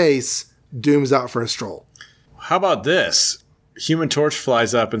 just in case Doom's out for a stroll. How about this? Human Torch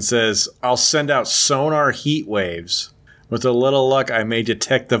flies up and says, I'll send out sonar heat waves. With a little luck, I may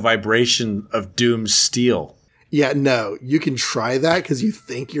detect the vibration of Doom's steel. Yeah, no, you can try that because you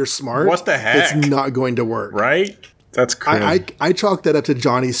think you're smart. What the heck? It's not going to work. Right? That's crazy. I chalk that up to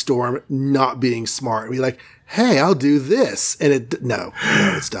Johnny Storm not being smart. Be like, hey, I'll do this. And no,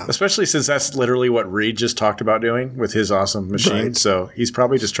 it's dumb. Especially since that's literally what Reed just talked about doing with his awesome machine. Right. So he's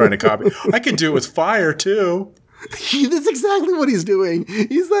probably just trying to copy. I can do it with fire, too. That's exactly what he's doing.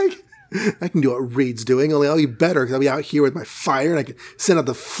 He's like, I can do what Reed's doing, only I'll be better because I'll be out here with my fire and I can send out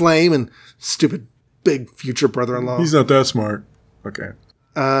the flame and stupid big future brother-in-law. He's not that smart. Okay.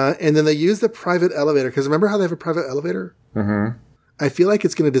 And then they use the private elevator because remember how they have a private elevator? Mm-hmm. I feel like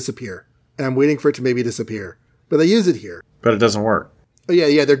it's going to disappear. And I'm waiting for it to maybe disappear. But they use it here. But it doesn't work. Oh,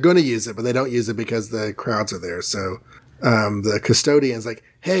 yeah, they're going to use it, but they don't use it because the crowds are there. So the custodian's like,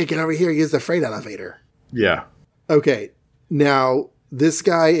 hey, get over here, use the freight elevator. Yeah. Okay, now this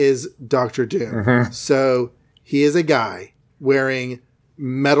guy is Dr. Doom. Mm-hmm. So he is a guy wearing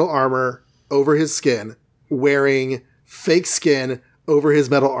metal armor over his skin, wearing fake skin over his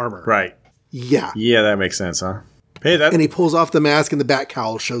metal armor. Right. Yeah. Yeah, that makes sense, huh? Hey, And he pulls off the mask and the bat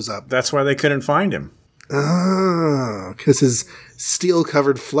cowl shows up. that's why they couldn't find him. Oh, because his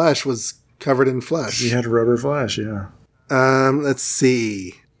steel-covered flesh was covered in flesh. He had rubber flesh, yeah. Let's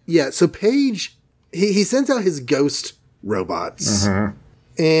see. Yeah, so Paige, he sends out his ghost robots. Mm-hmm.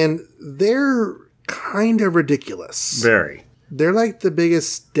 And they're kind of ridiculous. Very. They're like the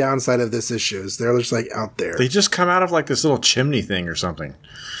biggest downside of this issue is they're just like out there. They just come out of like this little chimney thing or something.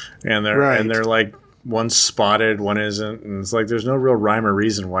 And Right. they're like, one's spotted, one isn't. And it's like there's no real rhyme or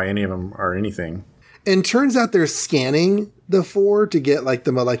reason why any of them are anything. And turns out they're scanning the four to get like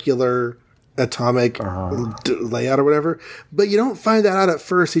the molecular atomic layout or whatever. But you don't find that out at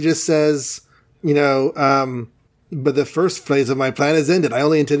first. He just says, but the first phase of my plan is ended. I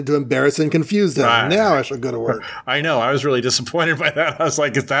only intended to embarrass and confuse them. Right. Now I shall go to work. I know. I was really disappointed by that. I was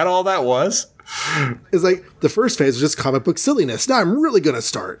like, is that all that was? It's like the first phase was just comic book silliness. Now I'm really going to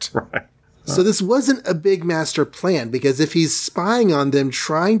start. Right. So this wasn't a big master plan because if he's spying on them,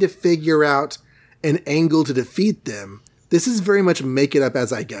 trying to figure out an angle to defeat them, this is very much make it up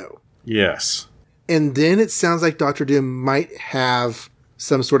as I go. Yes. And then it sounds like Dr. Doom might have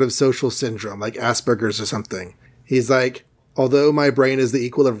some sort of social syndrome, like Asperger's or something. He's like, although my brain is the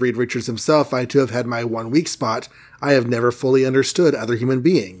equal of Reed Richards himself, I too have had my one weak spot. I have never fully understood other human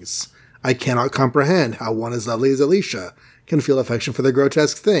beings. I cannot comprehend how one as lovely as Alicia can feel affection for the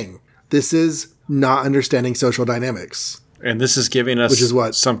grotesque thing. This is not understanding social dynamics. And this is giving us Which is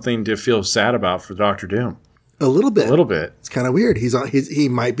what? something to feel sad about for Dr. Doom. A little bit. A little bit. It's kind of weird. He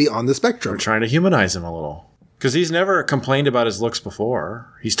might be on the spectrum. We're trying to humanize him a little. Because he's never complained about his looks before.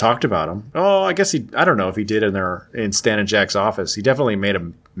 He's talked about them. Oh, I guess I don't know if he did in Stan and Jack's office. He definitely made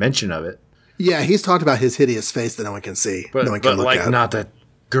a mention of it. Yeah, he's talked about his hideous face that no one can see. But, no one can look like, at. not that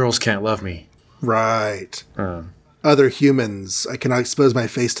girls can't love me. Right. Other humans, I cannot expose my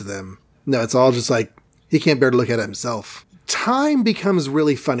face to them. No, it's all just like, he can't bear to look at it himself. Time becomes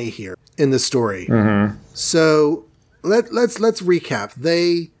really funny here in the story. Mm-hmm. So let's recap.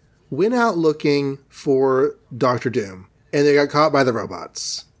 They went out looking for Dr. Doom, and they got caught by the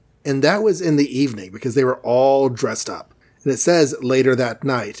robots. And that was in the evening because they were all dressed up. And it says later that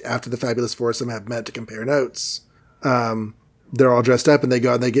night, after the Fabulous Foursome have met to compare notes, they're all dressed up and they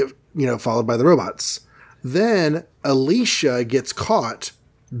go and they get, followed by the robots. Then Alicia gets caught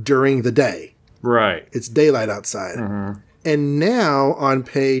during the day. Right. It's daylight outside. Mm-hmm. And now on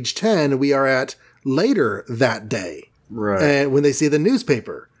page 10, we are at later that day. Right. And when they see the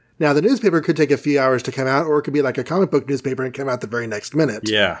newspaper. Now, the newspaper could take a few hours to come out, or it could be like a comic book newspaper and come out the very next minute.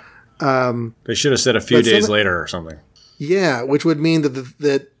 Yeah. They should have said a few days later or something. Yeah, which would mean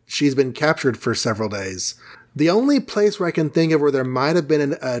that she's been captured for several days. The only place where I can think of where there might have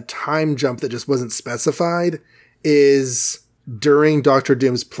been a time jump that just wasn't specified is during Dr.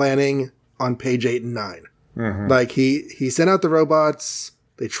 Doom's planning on page 8 and 9. Mm-hmm. Like, he sent out the robots,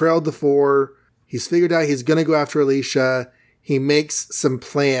 they trailed the 4, he's figured out he's going to go after Alicia, he makes some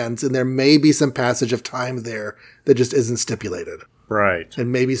plans, and there may be some passage of time there that just isn't stipulated. Right.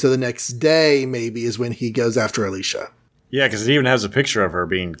 And maybe so the next day, maybe, is when he goes after Alicia. Yeah, because it even has a picture of her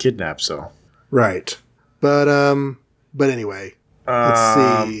being kidnapped, so. Right. But anyway,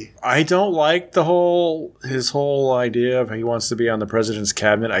 let's see. I don't like his whole idea of he wants to be on the president's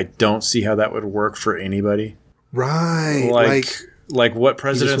cabinet. I don't see how that would work for anybody. Right. Like what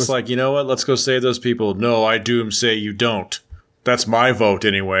president's like, you know what, let's go save those people. No, I Doom say you don't. That's my vote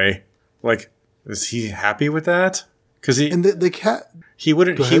anyway. Like, is he happy with that? Because he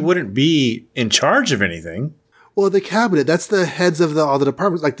wouldn't be in charge of anything. Well, the cabinet, that's the heads of all the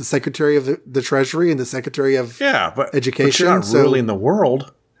departments, like the secretary of the treasury and the secretary of education. But you're not ruling the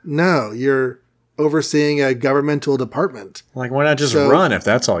world. No, you're overseeing a governmental department. Like, why not just run if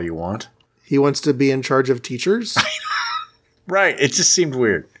that's all you want? He wants to be in charge of teachers? Right. It just seemed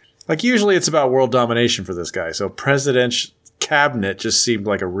weird. Like, usually it's about world domination for this guy. So president's cabinet just seemed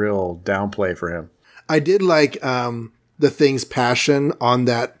like a real downplay for him. I did like the Thing's passion on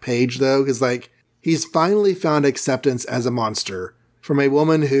that page, though, because, like, he's finally found acceptance as a monster from a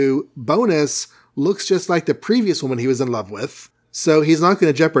woman who, bonus, looks just like the previous woman he was in love with. So he's not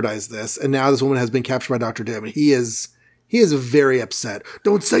going to jeopardize this. And now this woman has been captured by Dr. Doom. And he is very upset.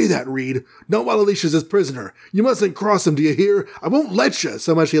 Don't say that, Reed. Not while Alicia's his prisoner. You mustn't cross him, do you hear? I won't let you.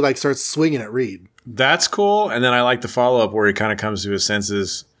 So much he starts swinging at Reed. That's cool. And then I like the follow-up where he kind of comes to his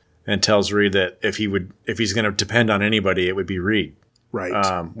senses and tells Reed that if he's going to depend on anybody, it would be Reed.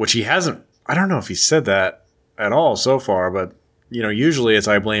 Right. Which he hasn't. I don't know if he said that at all so far, but, usually it's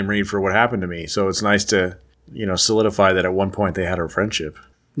I blame Reed for what happened to me. So it's nice to, solidify that at one point they had a friendship.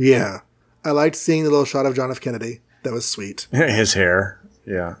 Yeah. I liked seeing the little shot of John F. Kennedy. That was sweet. His hair.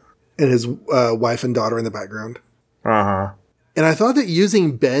 Yeah. And his wife and daughter in the background. Uh-huh. And I thought that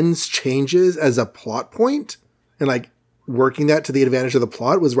using Ben's changes as a plot point and working that to the advantage of the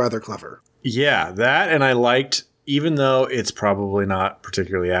plot was rather clever. Yeah, that, and I liked, even though it's probably not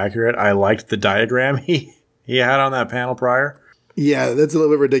particularly accurate, I liked the diagram he had on that panel prior. Yeah, that's a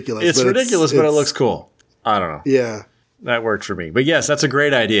little bit ridiculous. It's ridiculous, but it looks cool. I don't know. Yeah. That worked for me. But yes, that's a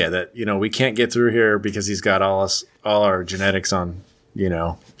great idea that, we can't get through here because he's got all our genetics on,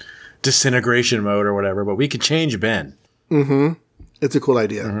 disintegration mode or whatever, but we could change Ben. Mm-hmm. It's a cool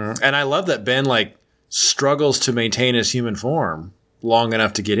idea. Mm-hmm. And I love that Ben, struggles to maintain his human form long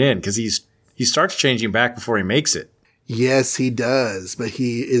enough to get in because he starts changing back before he makes it. Yes, he does, but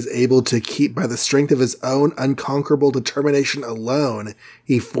he is able to keep by the strength of his own unconquerable determination alone.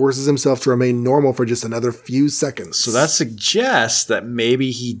 He forces himself to remain normal for just another few seconds. So that suggests that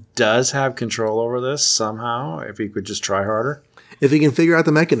maybe he does have control over this somehow, if he could just try harder. If he can figure out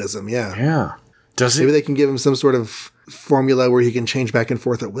the mechanism, yeah. Yeah. Maybe they can give him some sort of formula where he can change back and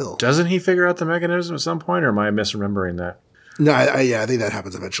forth at will. Doesn't he figure out the mechanism at some point, or am I misremembering that? No, I think that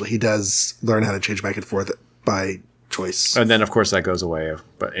happens eventually. He does learn how to change back and forth by choice. And then, of course, that goes away.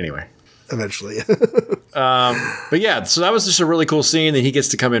 But anyway. Eventually. But yeah, so that was just a really cool scene that he gets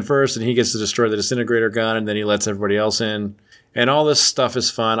to come in first and he gets to destroy the disintegrator gun and then he lets everybody else in. And all this stuff is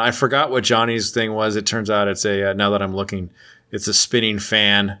fun. I forgot what Johnny's thing was. It turns out it's now that I'm looking, it's a spinning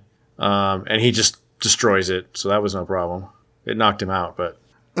fan. And he just destroys it. So that was no problem. It knocked him out, but.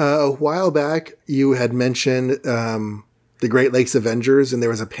 A while back, you had mentioned the Great Lakes Avengers, and there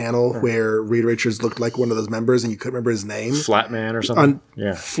was a panel where Reed Richards looked like one of those members, and you couldn't remember his name. Flatman or something?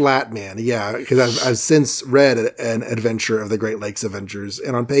 Yeah. Flatman, yeah. Because I've since read an adventure of the Great Lakes Avengers,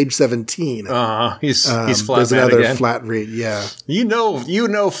 and on page 17, he's Flatman there's another again. Flat Reed, yeah. You know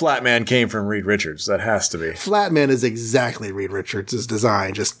Flatman came from Reed Richards. That has to be. Flatman is exactly Reed Richards'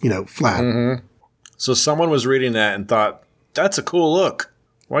 design, just, flat. Mm-hmm. So someone was reading that and thought, that's a cool look.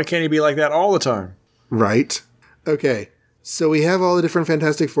 Why can't he be like that all the time? Right. Okay. So we have all the different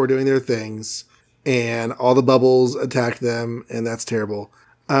Fantastic Four doing their things, and all the bubbles attack them, and that's terrible.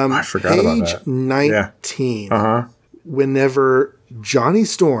 I forgot about that. Page 19. Yeah. Whenever Johnny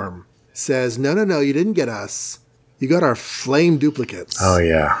Storm says, no, you didn't get us. You got our flame duplicates. Oh,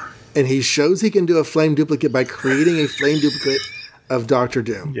 yeah. And he shows he can do a flame duplicate by creating a flame duplicate of Doctor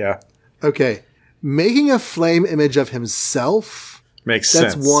Doom. Yeah. Okay. Making a flame image of himself. Makes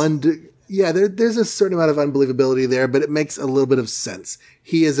sense. That's one... Yeah, there's a certain amount of unbelievability there, but it makes a little bit of sense.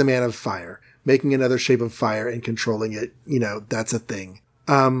 He is a man of fire. Making another shape of fire and controlling it, that's a thing.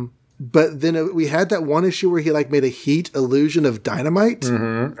 But then we had that one issue where he made a heat illusion of dynamite.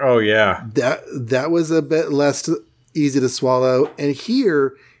 Mm-hmm. Oh, yeah. That was a bit less easy to swallow. And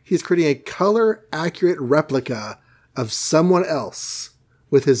here, he's creating a color-accurate replica of someone else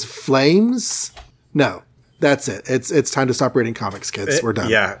with his flames. No, that's it. It's time to stop reading comics, kids. We're done.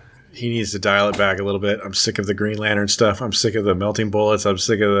 Yeah. He needs to dial it back a little bit. I'm sick of the Green Lantern stuff. I'm sick of the melting bullets. I'm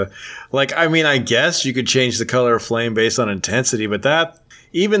sick of the... I guess you could change the color of flame based on intensity, but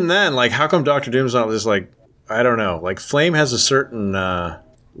even then, how come Dr. Doom's not just I don't know. Flame has a certain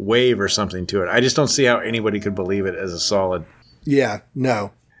wave or something to it. I just don't see how anybody could believe it as a solid... Yeah,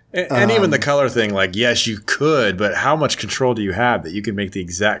 no. And even the color thing, yes, you could, but how much control do you have that you can make the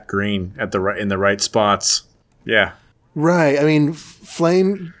exact green in the right spots? Yeah. Right. I mean,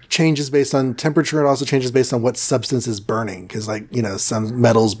 flame changes based on temperature and also changes based on what substance is burning. Because, some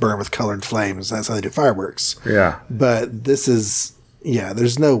metals burn with colored flames. That's how they do fireworks. Yeah. But this is,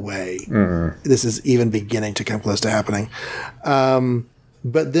 there's no way this is even beginning to come close to happening.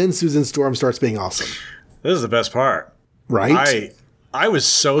 But then Susan Storm starts being awesome. This is the best part. Right? I was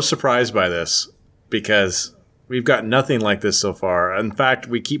so surprised by this because we've got nothing like this so far. In fact,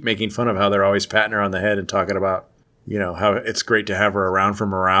 we keep making fun of how they're always patting her on the head and talking about how it's great to have her around for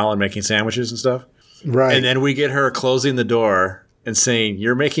morale and making sandwiches and stuff. Right. And then we get her closing the door and saying,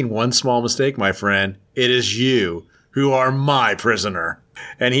 "You're making one small mistake, my friend. It is you who are my prisoner."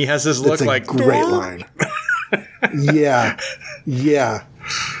 And he has this look That's a great line. Yeah. Yeah.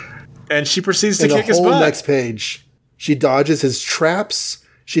 And she proceeds to kick his butt. The whole next page, she dodges his traps.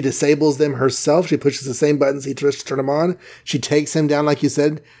 She disables them herself. She pushes the same buttons he tries to turn them on. She takes him down, like you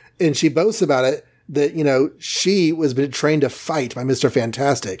said, and she boasts about it. That, she was been trained to fight by Mr.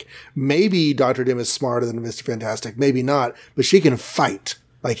 Fantastic. Maybe Dr. Doom is smarter than Mr. Fantastic. Maybe not. But she can fight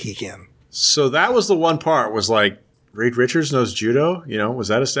like he can. So that was the one part was Reed Richards knows judo? Was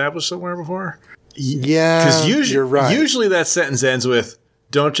that established somewhere before? Yeah, because you're right. Usually that sentence ends with,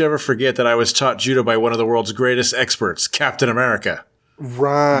 "Don't you ever forget that I was taught judo by one of the world's greatest experts, Captain America."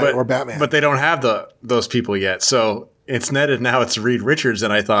 Right, or Batman. But they don't have those people yet. So it's netted now it's Reed Richards.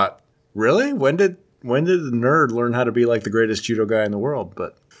 And I thought, really? When did the nerd learn how to be like the greatest judo guy in the world?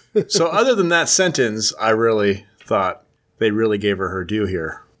 But so other than that sentence, I really thought they really gave her due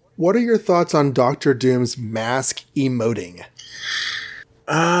here. What are your thoughts on Dr. Doom's mask emoting?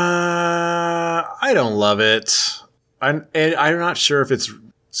 I don't love it. I'm not sure if it's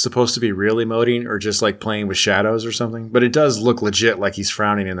supposed to be real emoting or just playing with shadows or something, but it does look legit like he's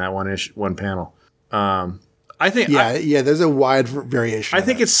frowning in that one panel. I think there's a wide variation. I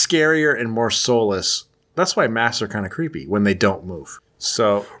think it's scarier and more soulless. That's why masks are kind of creepy when they don't move.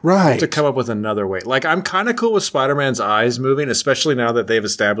 So to come up with another way. I'm kind of cool with Spider-Man's eyes moving, especially now that they've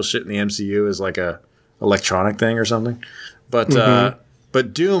established it in the MCU as a electronic thing or something. But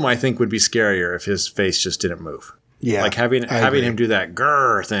but Doom, I think, would be scarier if his face just didn't move. Yeah, having him do that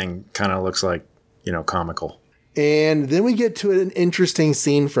grrr thing kind of looks like comical. And then we get to an interesting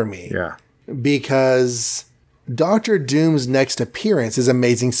scene for me. Yeah, because Dr. Doom's next appearance is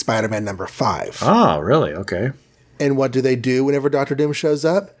Amazing Spider-Man number 5. Oh, really? Okay. And what do they do whenever Dr. Doom shows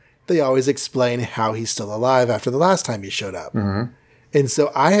up? They always explain how he's still alive after the last time he showed up. Mm-hmm. And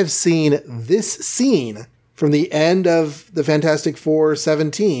so I have seen this scene from the end of the Fantastic Four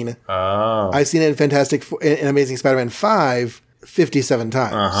 17. Oh. I've seen it in Amazing Spider-Man 5 57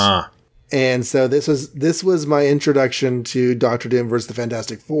 times. Uh-huh. And so this was my introduction to Doctor Doom versus the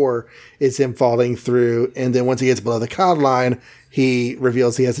Fantastic Four. It's him falling through, and then once he gets below the cloud line, he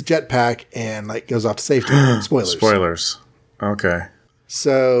reveals he has a jetpack and like goes off to safety. Spoilers. Okay.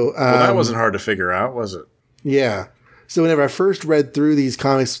 So well, that wasn't hard to figure out, was it? Yeah. So whenever I first read through these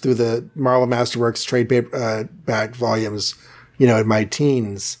comics through the Marvel Masterworks trade back volumes, in my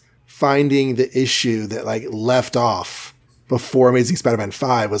teens, finding the issue that like left off before Amazing Spider-Man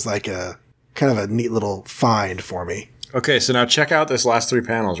 5 was like a kind of a neat little find for me. Okay, so now check out this last 3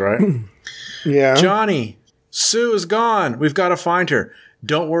 panels, right? Yeah. Johnny, Sue is gone. We've got to find her.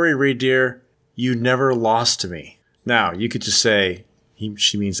 Don't worry, Reed dear. You never lost to me. Now, you could just say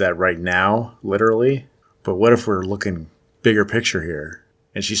she means that right now, literally. But what if we're looking bigger picture here?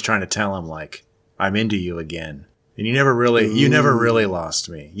 And she's trying to tell him, like, I'm into you again. And you never really lost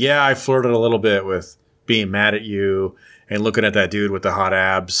to me. Yeah, I flirted a little bit with being mad at you and looking at that dude with the hot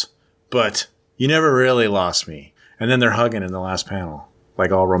abs. But you never really lost me. And then they're hugging in the last panel.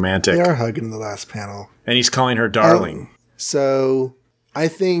 Like all romantic. They are hugging in the last panel. And he's calling her darling. So I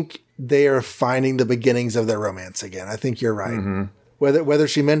think they are finding the beginnings of their romance again. I think you're right. Mm-hmm. Whether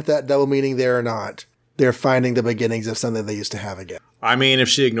she meant that double meaning there or not, they're finding the beginnings of something they used to have again. I mean, if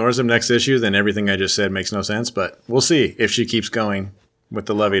she ignores him next issue, then everything I just said makes no sense. But we'll see if she keeps going with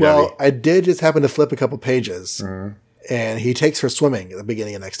the lovey-dovey. Well, I did just happen to flip a couple pages. Mm-hmm. And he takes her swimming at the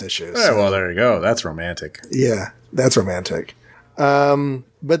beginning of next issue. So. Well, there you go. That's romantic. Yeah, that's romantic. But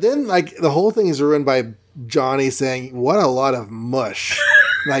then, like, the whole thing is ruined by Johnny saying, "What a lot of mush."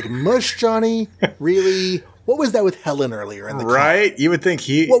 Like, mush, Johnny? Really? What was that with Helen earlier in the right? comic? You would think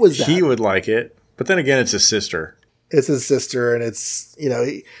he would like it. But then again, it's his sister. It's his sister, and it's,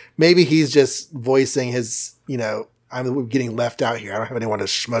 maybe he's just voicing his, I'm getting left out here. I don't have anyone to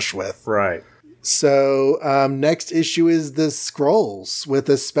smush with. Right. So next issue is the Skrulls with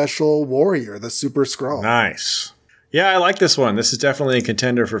a special warrior, the Super Skrull. Nice. Yeah, I like this one. This is definitely a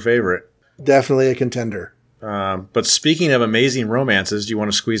contender for favorite. Definitely a contender. But speaking of amazing romances, do you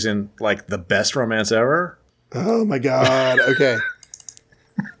want to squeeze in like the best romance ever? Oh my God. Okay.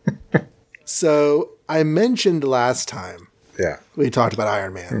 So I mentioned last time we talked about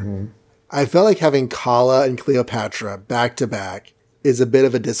Iron Man. Mm-hmm. I felt like having Kala and Cleopatra back to back is a bit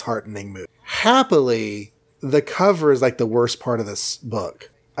of a disheartening move. Happily, the cover is like the worst part of this book.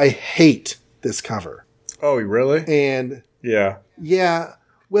 I hate this cover. Oh, really? And yeah.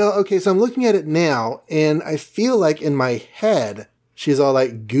 Well, okay, so I'm looking at it now, and I feel like in my head, she's all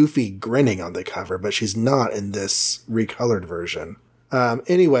like goofy grinning on the cover, but she's not in this recolored version.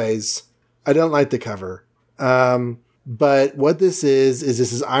 Anyways, I don't like the cover. But what this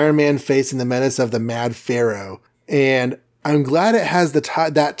is Iron Man facing the menace of the Mad Pharaoh. And I'm glad it has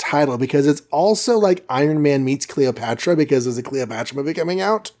that title because it's also like Iron Man meets Cleopatra because there's a Cleopatra movie coming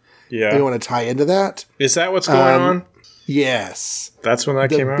out. Yeah. You want to tie into that? Is that what's going on? Yes. That's when that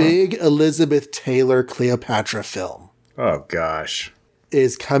came out? The big Elizabeth Taylor Cleopatra film. Oh, gosh.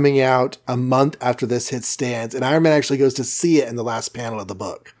 Is coming out a month after this hit stands. And Iron Man actually goes to see it in the last panel of the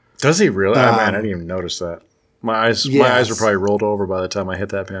book. Does he really? Man, I didn't even notice that. My eyes were probably rolled over by the time I hit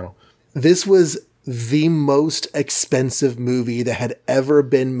that panel. This was the most expensive movie that had ever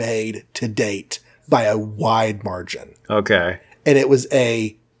been made to date by a wide margin. Okay. And it was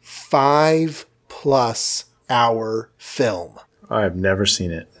a 5+ hour film. I have never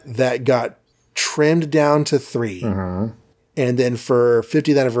seen it. That got trimmed down to 3. Mm-hmm. And then for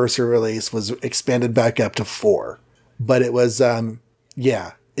 50th anniversary release was expanded back up to 4. But it was,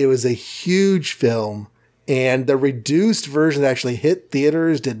 it was a huge film. And the reduced version that actually hit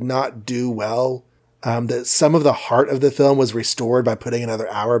theaters did not do well. That some of the heart of the film was restored by putting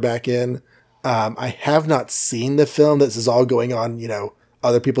another hour back in. I have not seen the film. This is all going on,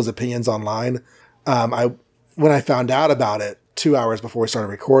 other people's opinions online. When I found out about it 2 hours before we started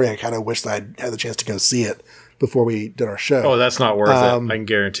recording, I kind of wished that I'd had the chance to go see it before we did our show. Oh, that's not worth it. I can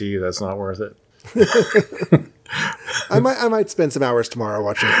guarantee you that's not worth it. I might spend some hours tomorrow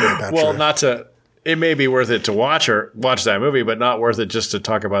watching Cleopatra. Well, it may be worth it to watch that movie, but not worth it just to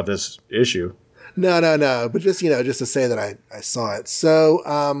talk about this issue. No. But just to say that I saw it.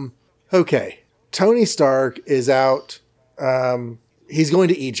 So, okay. Tony Stark is out. He's going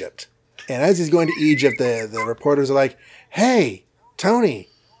to Egypt. And as he's going to Egypt, the reporters are like, "Hey, Tony,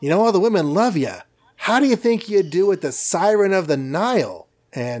 all the women love you. How do you think you'd do with the Siren of the Nile?"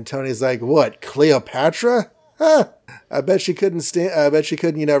 And Tony's like, "What, Cleopatra? Huh. I bet she couldn't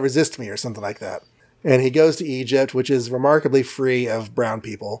resist me," or something like that. And he goes to Egypt, which is remarkably free of brown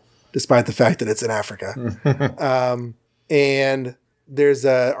people. despite the fact that it's in Africa. And there's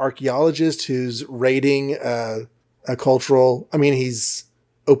an archaeologist who's raiding a cultural. I mean, he's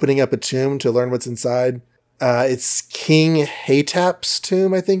opening up a tomb to learn what's inside. It's King Haytap's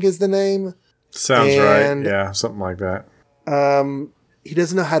tomb, I think is the name. Sounds right. Yeah, something like that. He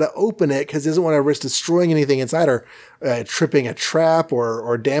doesn't know how to open it because he doesn't want to risk destroying anything inside or tripping a trap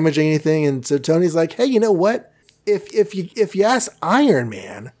or damaging anything. And so Tony's like, hey, you know what? If you ask Iron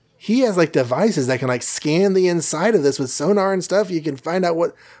Man, he has like devices that can like scan the inside of this with sonar and stuff. You can find out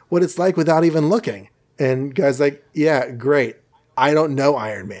what it's like without even looking. And guy's like, yeah, great. I don't know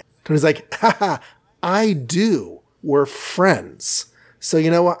Iron Man. Tony's like, haha, I do. We're friends. So you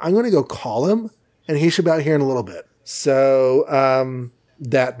know what? I'm going to go call him and he should be out here in a little bit. So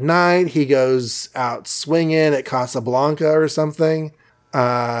that night he goes out swinging at Casablanca or something.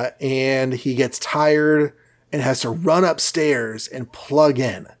 And he gets tired and has to run upstairs and plug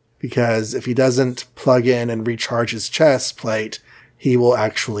in. Because if he doesn't plug in and recharge his chest plate, he will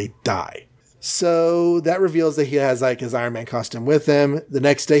actually die. So that reveals that he has like his Iron Man costume with him. The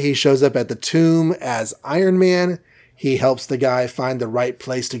next day he shows up at the tomb as Iron Man. He helps the guy find the right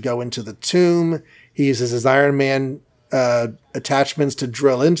place to go into the tomb. He uses his Iron Man attachments to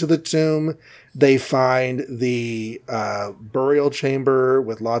drill into the tomb. They find the burial chamber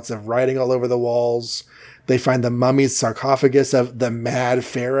with lots of writing all over the walls. They find the mummy's sarcophagus of the Mad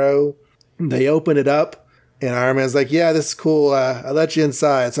Pharaoh. They open it up, and Iron Man's like, yeah, this is cool. I'll let you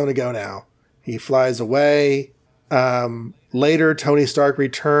inside. So I'm going to go now. He flies away. Later, Tony Stark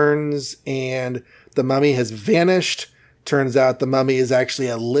returns, and the mummy has vanished. Turns out the mummy is actually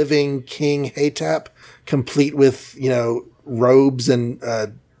a living King Haytap, complete with, robes and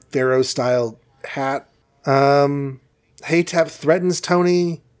Pharaoh-style hat. Haytap threatens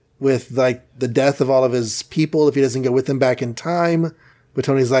Tony with, like, the death of all of his people if he doesn't go with them back in time. But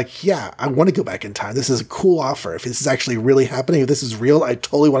Tony's like, yeah, I want to go back in time. This is a cool offer. If this is actually really happening, if this is real, I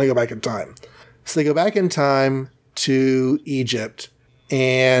totally want to go back in time. So they go back in time to Egypt.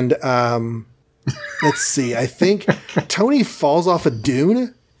 And let's see. I think Tony falls off a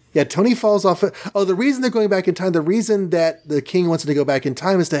dune. Yeah, Tony falls off. The reason they're going back in time, the reason that the king wants him to go back in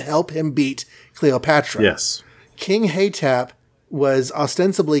time is to help him beat Cleopatra. Yes. King Haytap was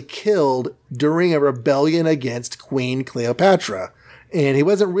ostensibly killed during a rebellion against Queen Cleopatra. And he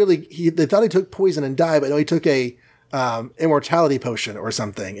wasn't really, they thought he took poison and died, but no, he took a immortality potion or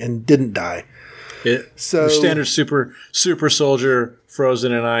something and didn't die. So standard super soldier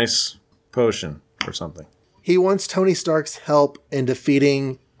frozen in ice potion or something. He wants Tony Stark's help in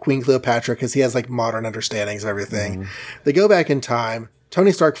defeating Queen Cleopatra because he has like modern understandings of everything. They go back in time.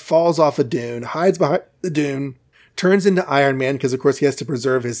 Tony Stark falls off a dune, hides behind the dune, turns into Iron Man because, of course, he has to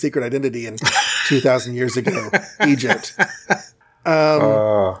preserve his secret identity in 2,000 years ago, Egypt.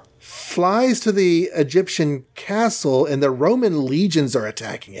 Flies to the Egyptian castle, and the Roman legions are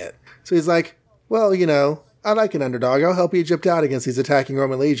attacking it. So he's like, well, I like an underdog. I'll help Egypt out against these attacking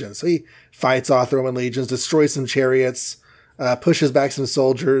Roman legions. So he fights off the Roman legions, destroys some chariots, pushes back some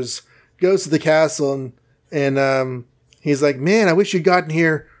soldiers, goes to the castle, and he's like, man, I wish you'd gotten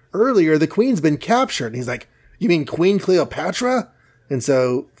here earlier. The queen's been captured. And he's like, you mean Queen Cleopatra? And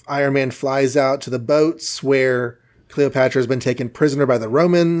so Iron Man flies out to the boats where Cleopatra has been taken prisoner by the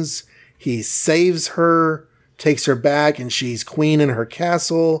Romans. He saves her, takes her back, and she's queen in her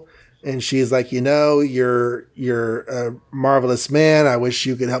castle. And she's like, you're a marvelous man. I wish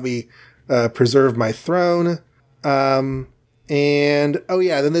you could help me preserve my throne. Then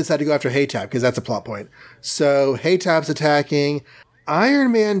they decide to go after Haytap because that's a plot point. So Haytap's attacking.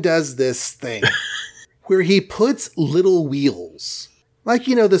 Iron Man does this thing where he puts little wheels, like,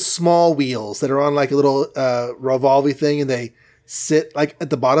 the small wheels that are on like a little revolving thing, and they sit like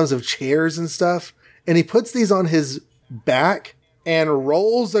at the bottoms of chairs and stuff. And he puts these on his back and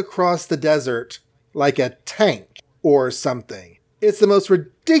rolls across the desert like a tank or something. It's the most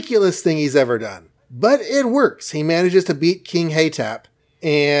ridiculous thing he's ever done. But it works. He manages to beat King Haytap,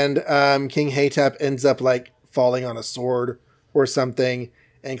 and King Haytap ends up like falling on a sword or something,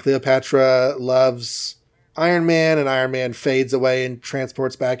 and Cleopatra loves Iron Man, and Iron Man fades away and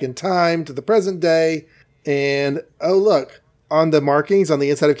transports back in time to the present day. And, oh look, on the markings on the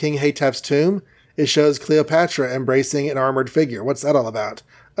inside of King Haytap's tomb, it shows Cleopatra embracing an armored figure. What's that all about?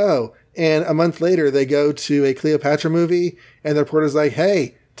 Oh, and a month later, they go to a Cleopatra movie, and the reporter's like,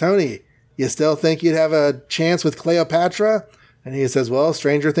 hey, Tony, you still think you'd have a chance with Cleopatra? And he says, well,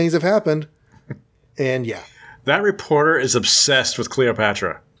 stranger things have happened. And yeah. That reporter is obsessed with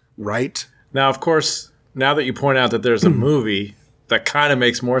Cleopatra. Right. Now, of course, now that you point out that there's a movie, that kind of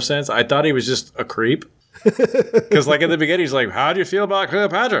makes more sense. I thought he was just a creep. Because, like, in the beginning, he's like, how do you feel about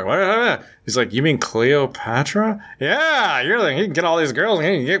Cleopatra? He's like, you mean Cleopatra? Yeah, you're like, you can get all these girls and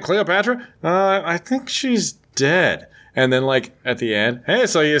you can get Cleopatra? I think she's dead. And then, like, at the end, hey,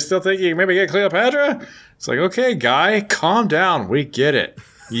 so you still think you can maybe get Cleopatra? It's like, okay, guy, calm down. We get it.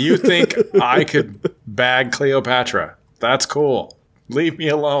 You think I could bag Cleopatra. That's cool. Leave me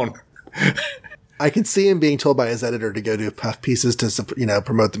alone. I can see him being told by his editor to go do puff pieces to,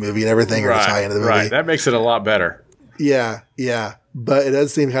 promote the movie and everything, or to tie into the movie. Right, that makes it a lot better. Yeah. But it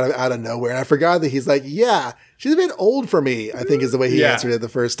does seem kind of out of nowhere. And I forgot that he's like, yeah, she's a bit old for me, I think is the way he answered it the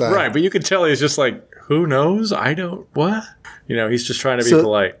first time. Right, but you can tell he's just like, who knows? I don't, what? He's just trying to be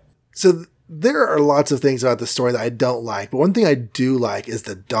polite. So there are lots of things about the story that I don't like. But one thing I do like is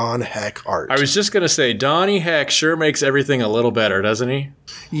the Don Heck art. I was just going to say, Donnie Heck sure makes everything a little better, doesn't he?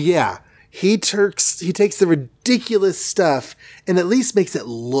 Yeah. He takes the ridiculous stuff and at least makes it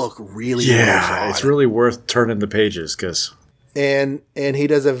look really well. It's really worth turning the pages because. And he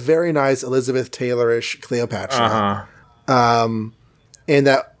does a very nice Elizabeth Taylor-ish Cleopatra. And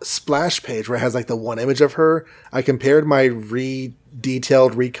that splash page where it has like the one image of her, I compared my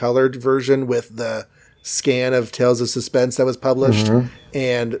detailed, recolored version with the scan of Tales of Suspense that was published,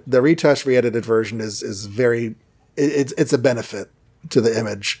 and the retouched, re-edited version is very. It's a benefit to the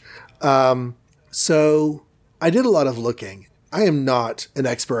image. So I did a lot of looking. I am not an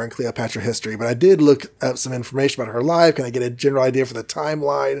expert on Cleopatra history, but I did look up some information about her life. Can I get a general idea for the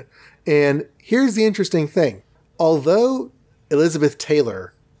timeline? And here's the interesting thing. Although Elizabeth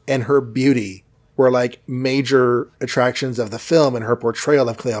Taylor and her beauty were like major attractions of the film and her portrayal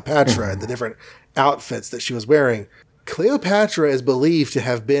of Cleopatra and the different outfits that she was wearing, Cleopatra is believed to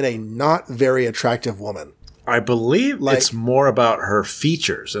have been a not very attractive woman. I believe it's more about her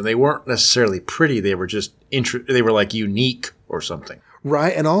features, and they weren't necessarily pretty. They were just they were like unique or something.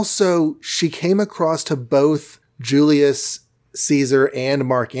 Right. And also she came across to both Julius Caesar and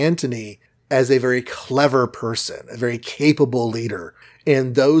Mark Antony as a very clever person, a very capable leader.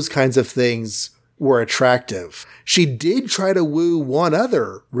 And those kinds of things were attractive. She did try to woo one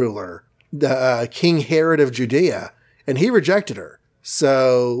other ruler, the King Herod of Judea, and he rejected her.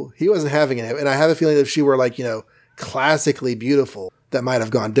 So he wasn't having it. And I have a feeling that if she were like, classically beautiful, that might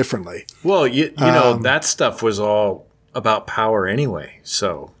have gone differently. Well, you know, that stuff was all about power anyway.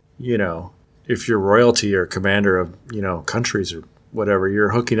 So, if you're royalty or commander of, countries or whatever,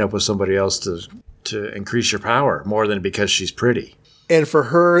 you're hooking up with somebody else to increase your power more than because she's pretty. And for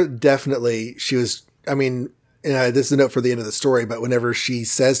her, definitely, she was, this is a note for the end of the story, but whenever she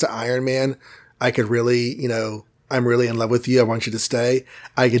says to Iron Man, I could really, I'm really in love with you. I want you to stay.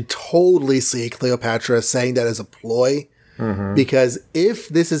 I could totally see Cleopatra saying that as a ploy, because if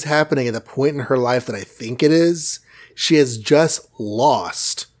this is happening at the point in her life that I think it is, she has just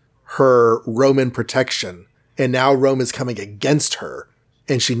lost her Roman protection, and now Rome is coming against her,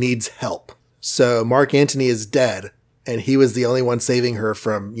 and she needs help. So Mark Antony is dead, and he was the only one saving her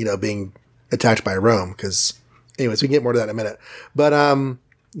from, being attacked by Rome. Because, anyways, we can get more to that in a minute. But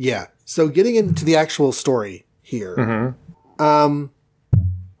yeah. So getting into the actual story here. I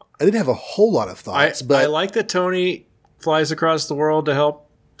didn't have a whole lot of thoughts, but I like that Tony flies across the world to help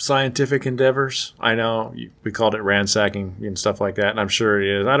scientific endeavors. I know we called it ransacking and stuff like that, and I'm sure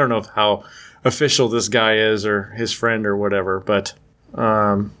it is. I don't know how official this guy is or his friend or whatever, but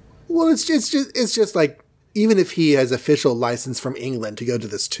well, it's just like, even if he has official license from England to go to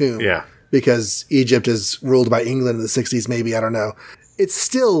this tomb, because Egypt is ruled by England in the 60s, maybe, I don't know. It's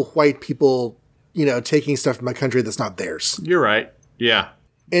still white people, taking stuff from a country that's not theirs. You're right. Yeah.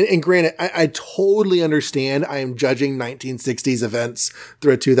 And granted, I totally understand. I am judging 1960s events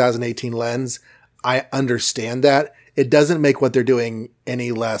through a 2018 lens. I understand that. It doesn't make what they're doing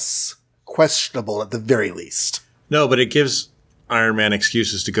any less questionable at the very least. No, but it gives Iron Man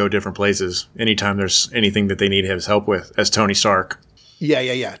excuses to go different places anytime there's anything that they need his help with, as Tony Stark.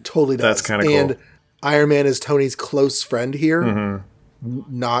 Yeah. Totally does. That's kind of cool. And Iron Man is Tony's close friend here,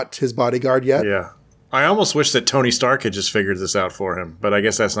 not his bodyguard yet. Yeah. I almost wish that Tony Stark had just figured this out for him, but I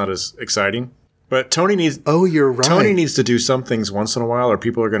guess that's not as exciting. But Tony needs... Oh, you're right. Tony needs to do some things once in a while, or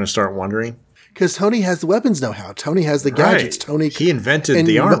people are going to start wondering. Because Tony has the weapons know-how. Tony has the gadgets. Tony... He invented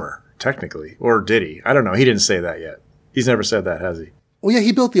the armor, technically. Or did he? I don't know. He didn't say that yet. He's never said that, has he? Well, yeah,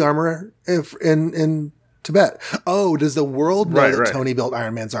 he built the armor in Tibet. Oh, does the world know that Tony built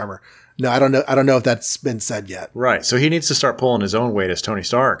Iron Man's armor? No, I don't know. I don't know if that's been said yet. Right. So he needs to start pulling his own weight as Tony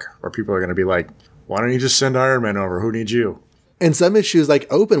Stark, or people are going to be like, why don't you just send Iron Man over? Who needs you? And some issues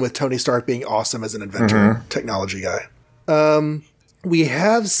open with Tony Stark being awesome as an inventor, technology guy. We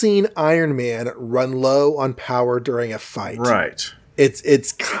have seen Iron Man run low on power during a fight. Right.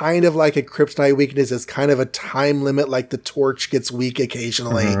 It's kind of like a kryptonite weakness. It's kind of a time limit, like the torch gets weak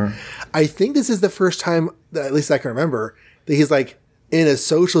occasionally. I think this is the first time, that, at least I can remember, that he's like in a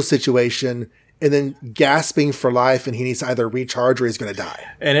social situation and then gasping for life, and he needs to either recharge or he's going to die.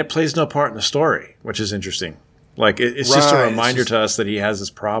 And it plays no part in the story, which is interesting. Like, it's just a reminder to us that he has this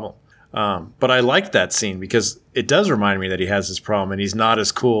problem. But I like that scene because it does remind me that he has this problem and he's not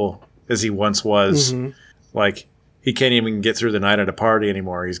as cool as he once was. Like, he can't even get through the night at a party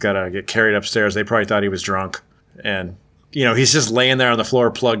anymore. He's got to get carried upstairs. They probably thought he was drunk. And, he's just laying there on the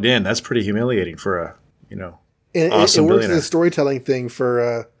floor plugged in. That's pretty humiliating for a, and awesome it works billionaire. as a storytelling thing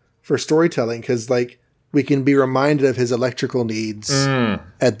for storytelling, because like we can be reminded of his electrical needs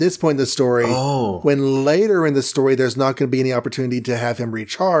at this point in the story. When later in the story there's not going to be any opportunity to have him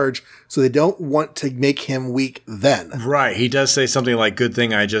recharge, so they don't want to make him weak then. Right. He does say something like, "Good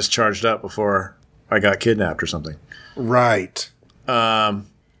thing I just charged up before I got kidnapped," or something. Right. I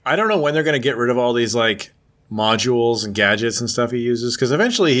don't know when they're going to get rid of all these like modules and gadgets and stuff he uses, because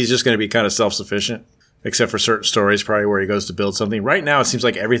eventually he's just going to be kind of self-sufficient. Except for certain stories, probably where he goes to build something. Right now, it seems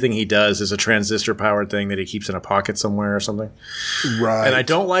like everything he does is a transistor-powered thing that he keeps in a pocket somewhere or something. Right. And I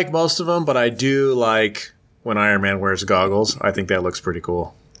don't like most of them, but I do like when Iron Man wears goggles. I think that looks pretty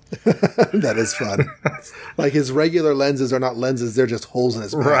cool. That is fun. Like, his regular lenses are not lenses. They're just holes in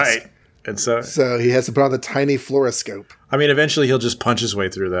his mask. Right. And so he has to put on the tiny fluoroscope. I mean, eventually he'll just punch his way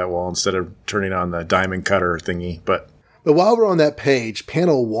through that wall instead of turning on the diamond cutter thingy. But while we're on that page,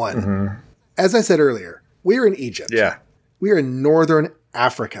 panel 1... As I said earlier, we're in Egypt. Yeah. We are in northern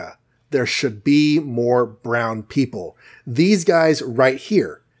Africa. There should be more brown people. These guys right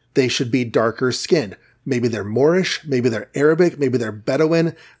here, they should be darker skinned. Maybe they're Moorish, maybe they're Arabic, maybe they're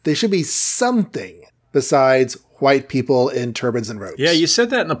Bedouin. They should be something besides white people in turbans and robes. Yeah, you said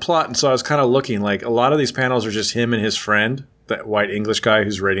that in the plot, and so I was kind of looking. Like, a lot of these panels are just him and his friend, that white English guy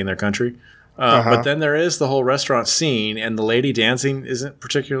who's raiding their country. But then there is the whole restaurant scene, and the lady dancing isn't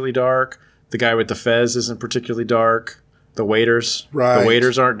particularly dark. The guy with the fez isn't particularly dark. The waiters. Right. The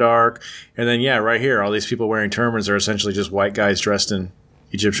waiters aren't dark. And then, right here, all these people wearing turbans are essentially just white guys dressed in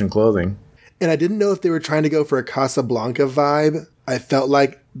Egyptian clothing. And I didn't know if they were trying to go for a Casablanca vibe. I felt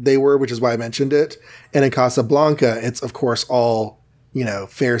like they were, which is why I mentioned it. And in Casablanca, it's, of course, all,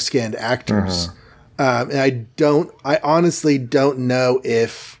 fair-skinned actors. And I honestly don't know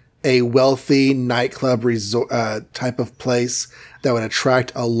if a wealthy nightclub resort type of place that would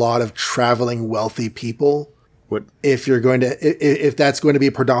attract a lot of traveling wealthy people. If that's going to be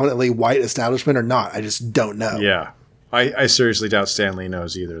a predominantly white establishment or not, I just don't know. Yeah, I seriously doubt Stan Lee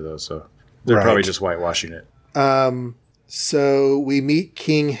knows either, though. So they're probably just whitewashing it. So we meet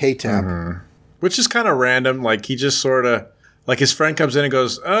King Haytap, which is kind of random. Like, he just sort of, like, his friend comes in and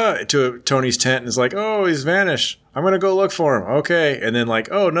goes to Tony's tent and is like, "Oh, he's vanished. I'm gonna go look for him." Okay, and then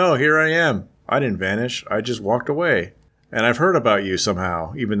like, "Oh no, here I am. I didn't vanish. I just walked away. And I've heard about you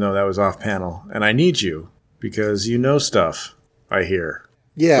somehow, even though that was off panel. And I need you because you know stuff, I hear."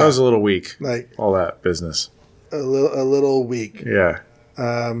 Yeah. So that was a little weak. Like, all that business. A little weak. Yeah.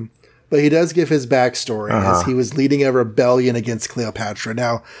 But he does give his backstory as he was leading a rebellion against Cleopatra.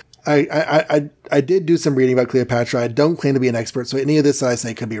 Now, I did do some reading about Cleopatra. I don't claim to be an expert, so any of this that I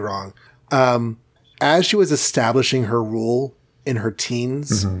say could be wrong. As she was establishing her rule in her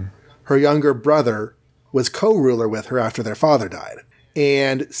teens, her younger brother was co-ruler with her after their father died.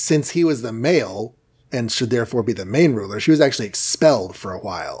 And since he was the male, and should therefore be the main ruler, she was actually expelled for a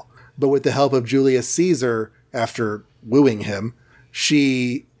while. But with the help of Julius Caesar, after wooing him,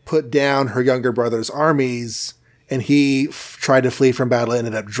 she put down her younger brother's armies, and he tried to flee from battle and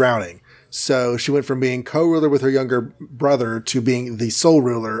ended up drowning. So she went from being co-ruler with her younger brother to being the sole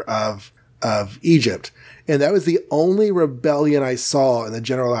ruler of Egypt. And that was the only rebellion I saw in the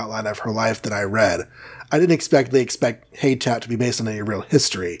general outline of her life that I read. I didn't expect Haytap to be based on any real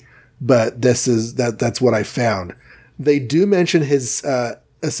history, but that's what I found. They do mention his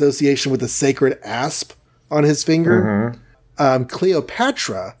association with the sacred asp on his finger.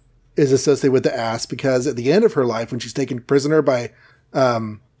 Cleopatra is associated with the asp because at the end of her life, when she's taken prisoner by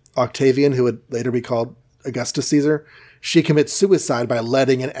Octavian, who would later be called Augustus Caesar, she commits suicide by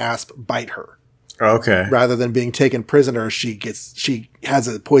letting an asp bite her. Okay. Rather than being taken prisoner, she has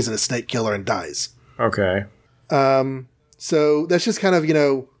a poisonous snake killer and dies. Okay. So that's just kind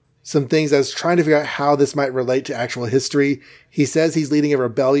of, some things I was trying to figure out how this might relate to actual history. He says he's leading a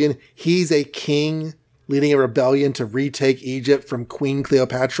rebellion. He's a king leading a rebellion to retake Egypt from Queen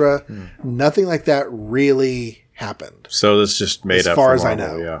Cleopatra. Nothing like that really happened. So this just made as up far for as Marvel, I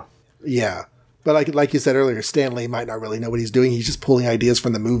know. Yeah. But like you said earlier, Stan Lee might not really know what he's doing. He's just pulling ideas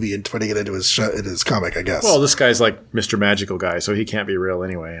from the movie and putting it into his comic, I guess. Well, this guy's like Mr. Magical guy, so he can't be real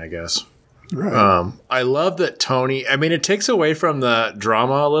anyway, I guess. Right. I love that Tony. I mean, it takes away from the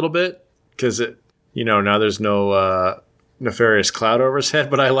drama a little bit because now there's no nefarious cloud over his head.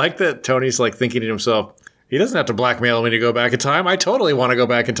 But I like that Tony's like thinking to himself, he doesn't have to blackmail me to go back in time. I totally want to go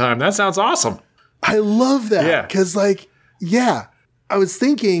back in time. That sounds awesome. I love that. Yeah. Because, I was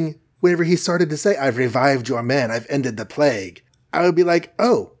thinking whenever he started to say, I've revived your men, I've ended the plague, I would be like,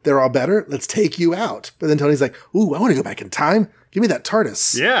 oh, they're all better? Let's take you out. But then Tony's like, ooh, I want to go back in time. Give me that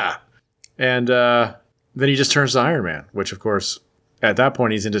TARDIS. Yeah. And then he just turns to Iron Man, which, of course, at that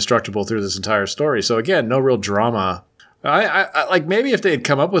point, he's indestructible through this entire story. So, again, no real drama. I like maybe if they had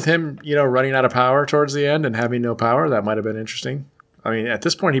come up with him, running out of power towards the end and having no power, that might have been interesting. I mean, at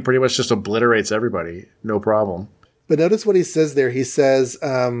this point, he pretty much just obliterates everybody. No problem. But notice what he says there. He says,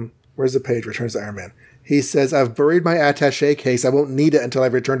 where's the page? Returns to Iron Man. He says, I've buried my attaché case. I won't need it until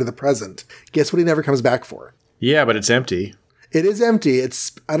I've returned to the present. Guess what he never comes back for? Yeah, but it's empty. It is empty.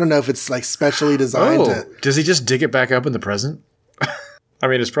 I don't know if it's like specially designed to. Does he just dig it back up in the present? I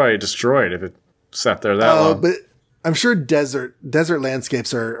mean, it's probably destroyed if it sat there that long. But I'm sure desert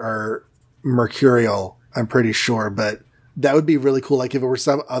landscapes are mercurial, I'm pretty sure. But that would be really cool. Like if it were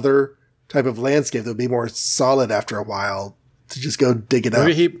some other type of landscape that would be more solid after a while to just go dig it up.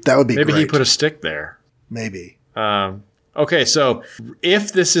 That would be great. Maybe he put a stick there. Maybe. Okay, so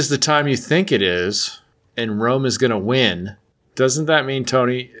if this is the time you think it is and Rome is going to win, doesn't that mean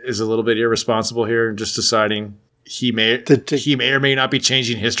Tony is a little bit irresponsible here and just deciding he may or may not be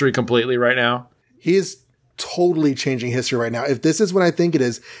changing history completely right now? He is totally changing history right now. If this is what I think it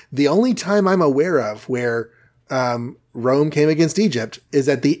is, the only time I'm aware of where Rome came against Egypt is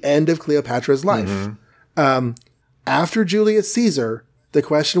at the end of Cleopatra's life. Mm-hmm. After Julius Caesar, the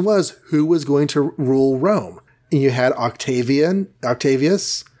question was who was going to rule Rome. And you had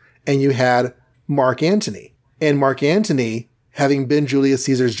Octavius, and you had Mark Antony. And Mark Antony, having been Julius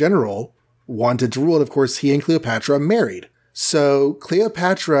Caesar's general, wanted to rule. And of course, he and Cleopatra married. So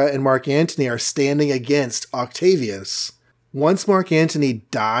Cleopatra and Mark Antony are standing against Octavius. Once Mark Antony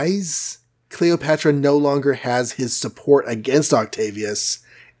dies, Cleopatra no longer has his support against Octavius,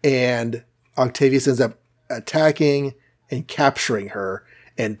 and Octavius ends up attacking and capturing her,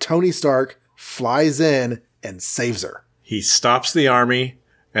 and Tony Stark flies in and saves her. He stops the army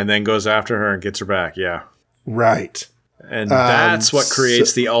and then goes after her and gets her back, yeah. Right. And that's what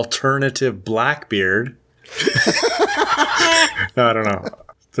creates the alternative Blackbeard. I don't know.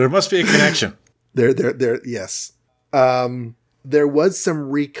 There must be a connection. Yes. There was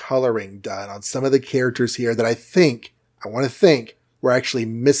some recoloring done on some of the characters here that I want to think were actually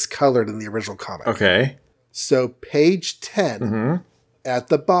miscolored in the original comic. Okay. So page 10 at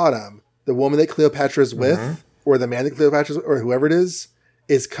the bottom, the woman that Cleopatra's with, or the man that Cleopatra's with, or whoever it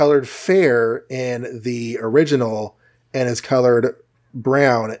is colored fair in the original and is colored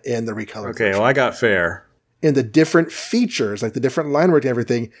brown in the recolored version. Well, I got fair. And the different features, like the different line work and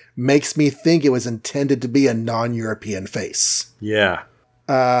everything, makes me think it was intended to be a non-European face. Yeah.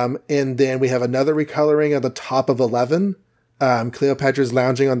 And then we have another recoloring at the top of 11. Cleopatra's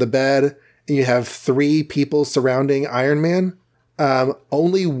lounging on the bed, and you have 3 people surrounding Iron Man.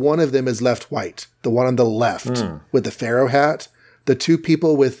 Only one of them is left white. The one on the left with the pharaoh hat. The 2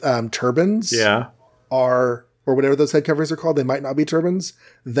 people with turbans are, or whatever those head coverings are called, they might not be turbans.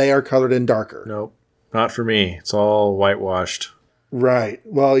 They are colored in darker. Nope. Not for me. It's all whitewashed. Right.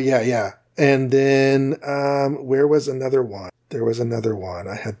 Well, yeah. And then where was another one? There was another one.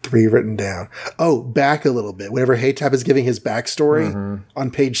 I had 3 written down. Oh, back a little bit. Whenever Haytap is giving his backstory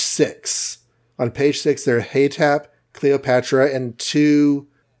on page 6. On page 6, there are Haytap, Cleopatra, and 2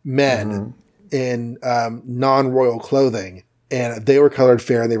 men in non-royal clothing. And they were colored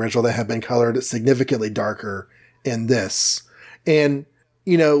fair in the original. They have been colored significantly darker in this. And,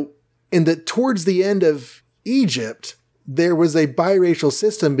 towards the end of Egypt, there was a biracial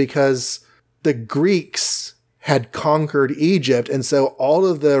system because the Greeks had conquered Egypt. And so all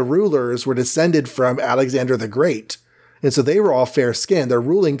of the rulers were descended from Alexander the Great. And so they were all fair skinned. Their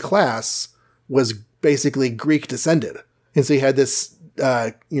ruling class was basically Greek descended. And so you had this,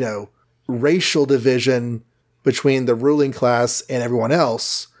 racial division between the ruling class and everyone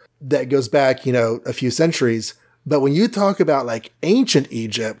else that goes back, a few centuries. But when you talk about like ancient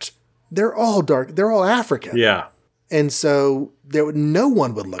Egypt, they're all dark. They're all African. Yeah. And so no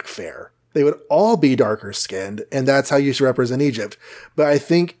one would look fair. They would all be darker skinned. And that's how you should represent Egypt. But I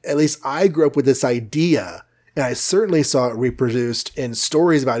think at least I grew up with this idea, and I certainly saw it reproduced in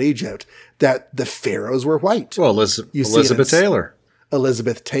stories about Egypt, that the pharaohs were white. Well, Elizabeth Taylor.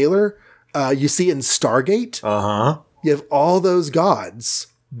 Elizabeth Taylor. You see in Stargate, you have all those gods,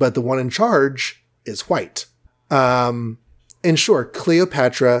 but the one in charge is white. And sure,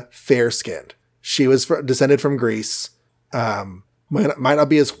 Cleopatra, fair-skinned. She was descended from Greece. Might not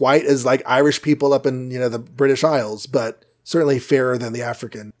be as white as like Irish people up in the British Isles, but certainly fairer than the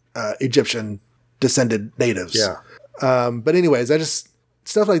African, Egyptian descended natives. Yeah. But anyways,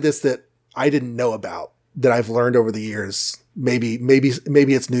 stuff like this that I didn't know about that I've learned over the years. Maybe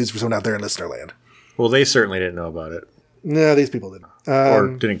it's news for someone out there in listener land. Well, they certainly didn't know about it. No, these people didn't.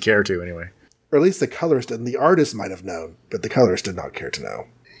 Or didn't care to anyway. Or at least the colorist didn't. The artist might have known, but the colorist did not care to know.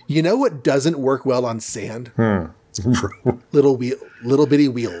 You know what doesn't work well on sand? Little bitty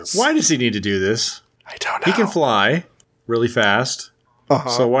wheels. Why does he need to do this? I don't know. He can fly really fast.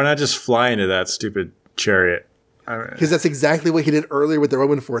 So why not just fly into that stupid chariot? Because that's exactly what he did earlier with the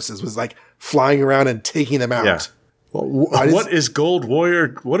Roman forces, was like flying around and taking them out. Yeah. Well, what is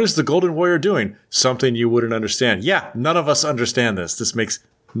the Golden Warrior doing? Something you wouldn't understand. Yeah, none of us understand this. This makes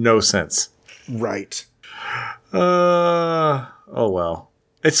no sense. Right. Oh well.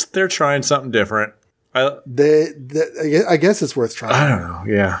 They're trying something different. I guess it's worth trying. I don't know.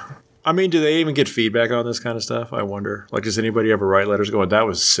 Yeah. I mean, do they even get feedback on this kind of stuff? I wonder. Like, does anybody ever write letters going, that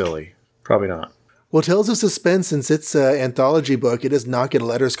was silly? Probably not. Well, Tales of Suspense, since it's an anthology book, it does not get a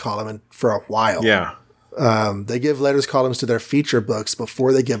letters column for a while. Yeah. They give letters columns to their feature books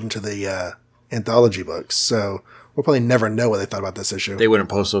before they give them to the anthology books. So we'll probably never know what they thought about this issue. They wouldn't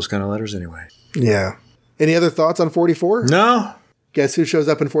post those kind of letters anyway. Yeah. Any other thoughts on 44? No. Guess who shows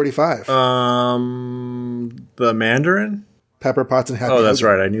up in 45? The Mandarin? Pepper Potts and Happy Hogan. Oh, that's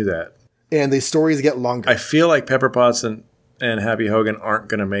Hogan. right. I knew that. And the stories get longer. I feel like Pepper Potts and Happy Hogan aren't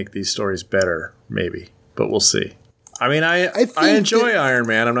going to make these stories better, maybe. But we'll see. I mean, I enjoy Iron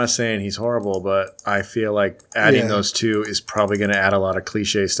Man. I'm not saying he's horrible, but I feel like adding those two is probably going to add a lot of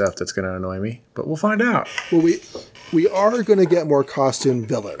cliche stuff that's going to annoy me. But we'll find out. Well, we are going to get more costume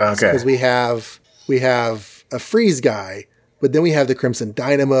villains. Okay. Because we have a Freeze guy, but then we have the Crimson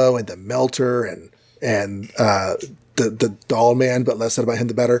Dynamo and the Melter and the Doll Man, but less said about him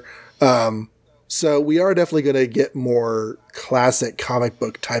the better. So we are definitely going to get more classic comic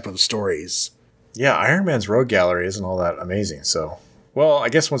book type of stories. Yeah, Iron Man's Rogue Gallery isn't all that amazing. So, well, I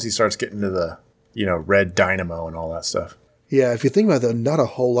guess once he starts getting to the, Red Dynamo and all that stuff. Yeah, if you think about it, though, not a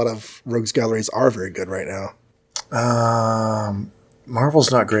whole lot of Rogues Galleries are very good right now.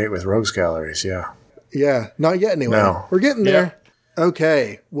 Marvel's not great with Rogues Galleries, yeah. Yeah, not yet anyway. No. We're getting there.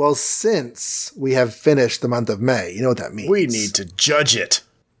 Okay, well, since we have finished the month of May, you know what that means. We need to judge it.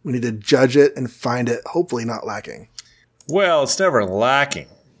 We need to judge it and find it hopefully not lacking. Well, it's never lacking.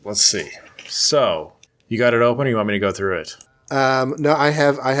 Let's see. So, you got it open or you want me to go through it? No, I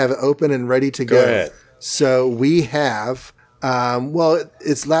have it open and ready to go. Go ahead. So we have,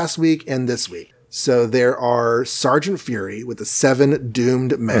 it's last week and this week. So there are Sergeant Fury with the 7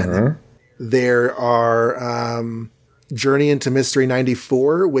 doomed men. Mm-hmm. There are Journey into Mystery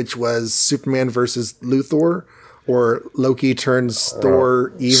 94, which was Superman versus Luthor, or Loki turns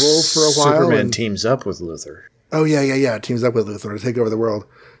Thor evil for a while. Superman teams up with Luthor. Oh, yeah. Teams up with Luthor to take over the world.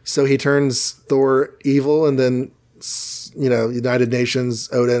 So he turns Thor evil, and then, United Nations,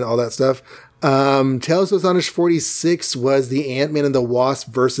 Odin, all that stuff. Tales of Astonish 46 was the Ant-Man and the Wasp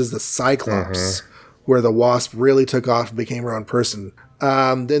versus the Cyclops, where the Wasp really took off and became her own person.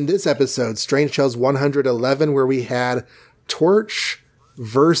 Then this episode, Strange Tales 111, where we had Torch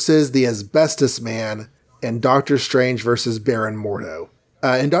versus the Asbestos Man, and Doctor Strange versus Baron Mordo.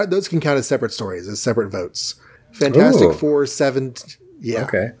 And those can count as separate stories, as separate votes. Fantastic Four 7... Yeah.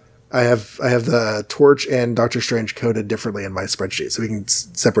 Okay. I have the Torch and Doctor Strange coded differently in my spreadsheet, so we can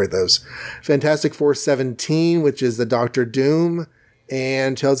separate those. Fantastic Four 17, which is the Doctor Doom,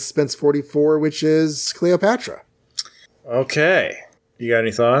 and Tales of Suspense 44, which is Cleopatra. Okay. You got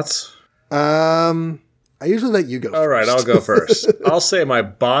any thoughts? I usually let you go All right, I'll go first. I'll say my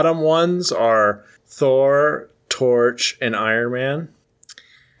bottom ones are Thor, Torch, and Iron Man.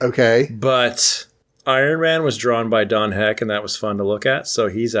 Okay. But Iron Man was drawn by Don Heck, and that was fun to look at, so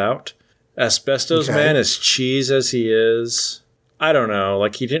he's out. Asbestos Man, as cheese as he is, I don't know.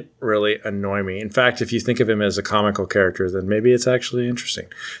 Like, he didn't really annoy me. In fact, if you think of him as a comical character, then maybe it's actually interesting.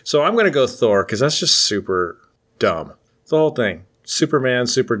 So I'm going to go Thor, because that's just super dumb. The whole thing. Superman,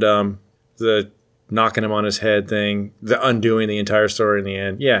 super dumb. The knocking him on his head thing. The undoing the entire story in the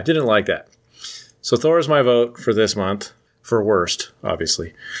end. Yeah, didn't like that. So Thor is my vote for this month. For worst,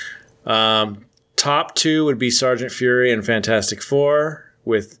 obviously. Top 2 would be Sergeant Fury and Fantastic Four,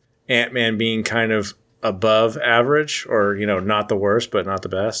 with Ant-Man being kind of above average, or, not the worst, but not the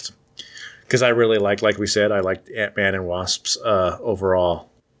best. Because I really like we said, I liked Ant-Man and Wasp's overall,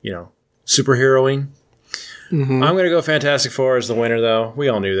 superheroing. I'm going to go Fantastic Four as the winner, though. We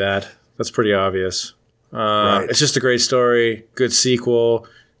all knew that. That's pretty obvious. Right. It's just a great story, good sequel.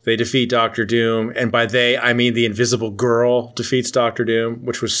 They defeat Doctor Doom, and by they, I mean the Invisible Girl defeats Doctor Doom,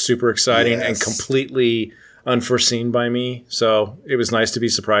 which was super exciting and completely unforeseen by me. So it was nice to be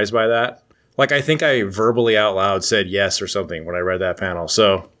surprised by that. Like, I think I verbally out loud said yes or something when I read that panel.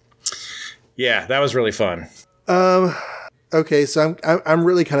 So, yeah, that was really fun. Okay, so I'm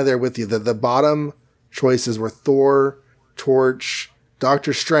really kind of there with you. The bottom choices were Thor, Torch,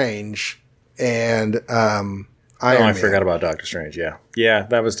 Doctor Strange, and Iron Man. I forgot about Doctor Strange, yeah. Yeah,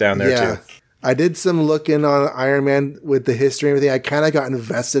 that was down there, too. I did some looking on Iron Man with the history and everything. I kind of got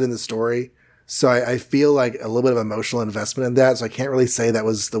invested in the story. So I feel like a little bit of emotional investment in that. So I can't really say that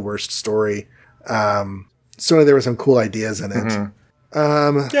was the worst story. Certainly there were some cool ideas in it.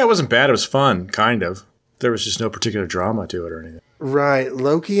 Yeah, it wasn't bad. It was fun, kind of. There was just no particular drama to it or anything. Right.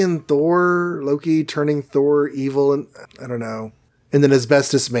 Loki and Thor. Loki turning Thor evil. And I don't know. And then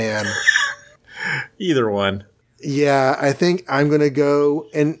Asbestos Man. Either one. Yeah, I think I'm going to go.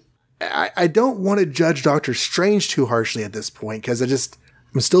 And I don't want to judge Doctor Strange too harshly at this point because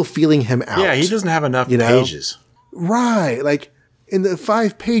I'm still feeling him out. Yeah, he doesn't have enough pages. Right. Like, in the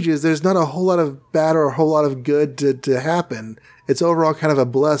 5 pages, there's not a whole lot of bad or a whole lot of good to happen. It's overall kind of a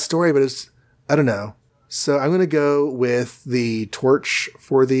blah story, but I don't know. So I'm going to go with the Torch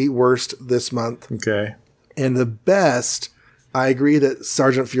for the worst this month. Okay. And the best, I agree that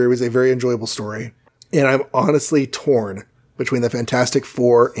Sergeant Fury was a very enjoyable story. And I'm honestly torn between the Fantastic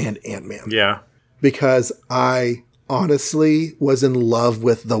Four and Ant-Man. Yeah. Because I honestly was in love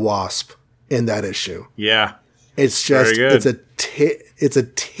with the Wasp in that issue. Yeah. It's just, it's a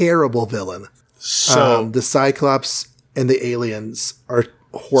terrible villain. So the Cyclops and the aliens are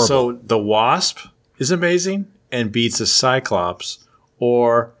horrible. So the Wasp is amazing and beats a Cyclops,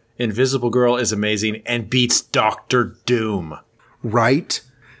 or Invisible Girl is amazing and beats Doctor Doom. Right?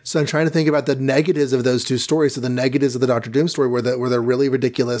 So I'm trying to think about the negatives of those two stories. So the negatives of the Doctor Doom story were the really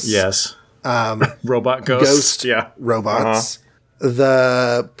ridiculous. Yes. Robot ghost robots.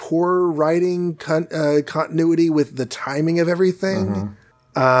 The poor writing continuity with the timing of everything.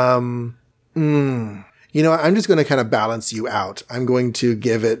 You know, I'm just going to kind of balance you out. I'm going to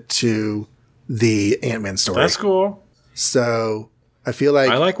give it to the Ant-Man story. That's cool. So I feel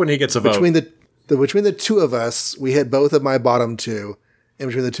like I like when he gets a vote. Between the two of us, we hit both of my bottom 2, and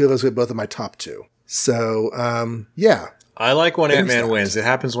between the two of us, we hit both of my top 2. So yeah, I like when Ant-Man wins. It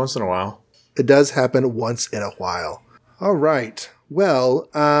happens once in a while. It does happen once in a while. All right. Well,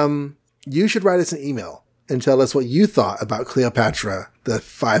 you should write us an email and tell us what you thought about Cleopatra, the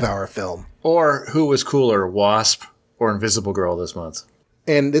 5-hour film. Or who was cooler, Wasp or Invisible Girl this month?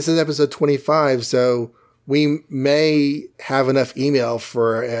 And this is episode 25, so we may have enough email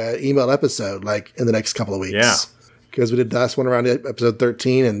for an email episode, like, in the next couple of weeks. Yeah. Because we did the last one around episode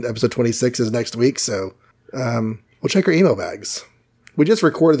 13, and episode 26 is next week, so we'll check our email bags. We just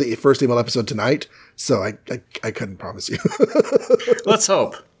recorded the first email episode tonight, so I couldn't promise you. Let's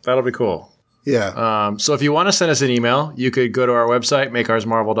hope. That'll be cool. Yeah. So if you want to send us an email, you could go to our website,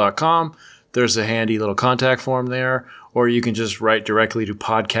 makeoursmarvel.com. There's a handy little contact form there, or you can just write directly to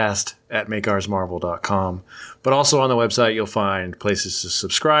podcast@makeoursmarvel.com. But also on the website, you'll find places to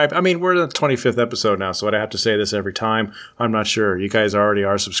subscribe. I mean, we're in the 25th episode now, so I'd have to say this every time. I'm not sure. You guys already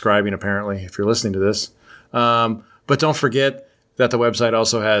are subscribing, apparently, if you're listening to this. But don't forget that the website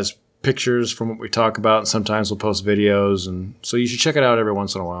also has pictures from what we talk about, and sometimes we'll post videos, and so you should check it out every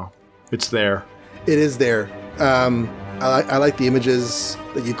once in a while. It's there. It is there. I like the images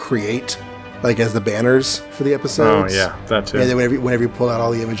that you create, like as the banners for the episodes. Oh yeah, that too. And then whenever you pull out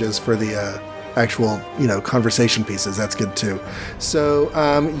all the images for the actual, conversation pieces, that's good too. So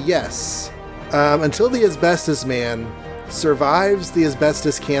yes, until the Asbestos Man survives the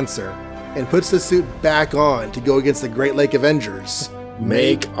asbestos cancer and puts the suit back on to go against the Great Lake Avengers,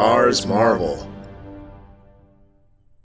 Make ours Marvel.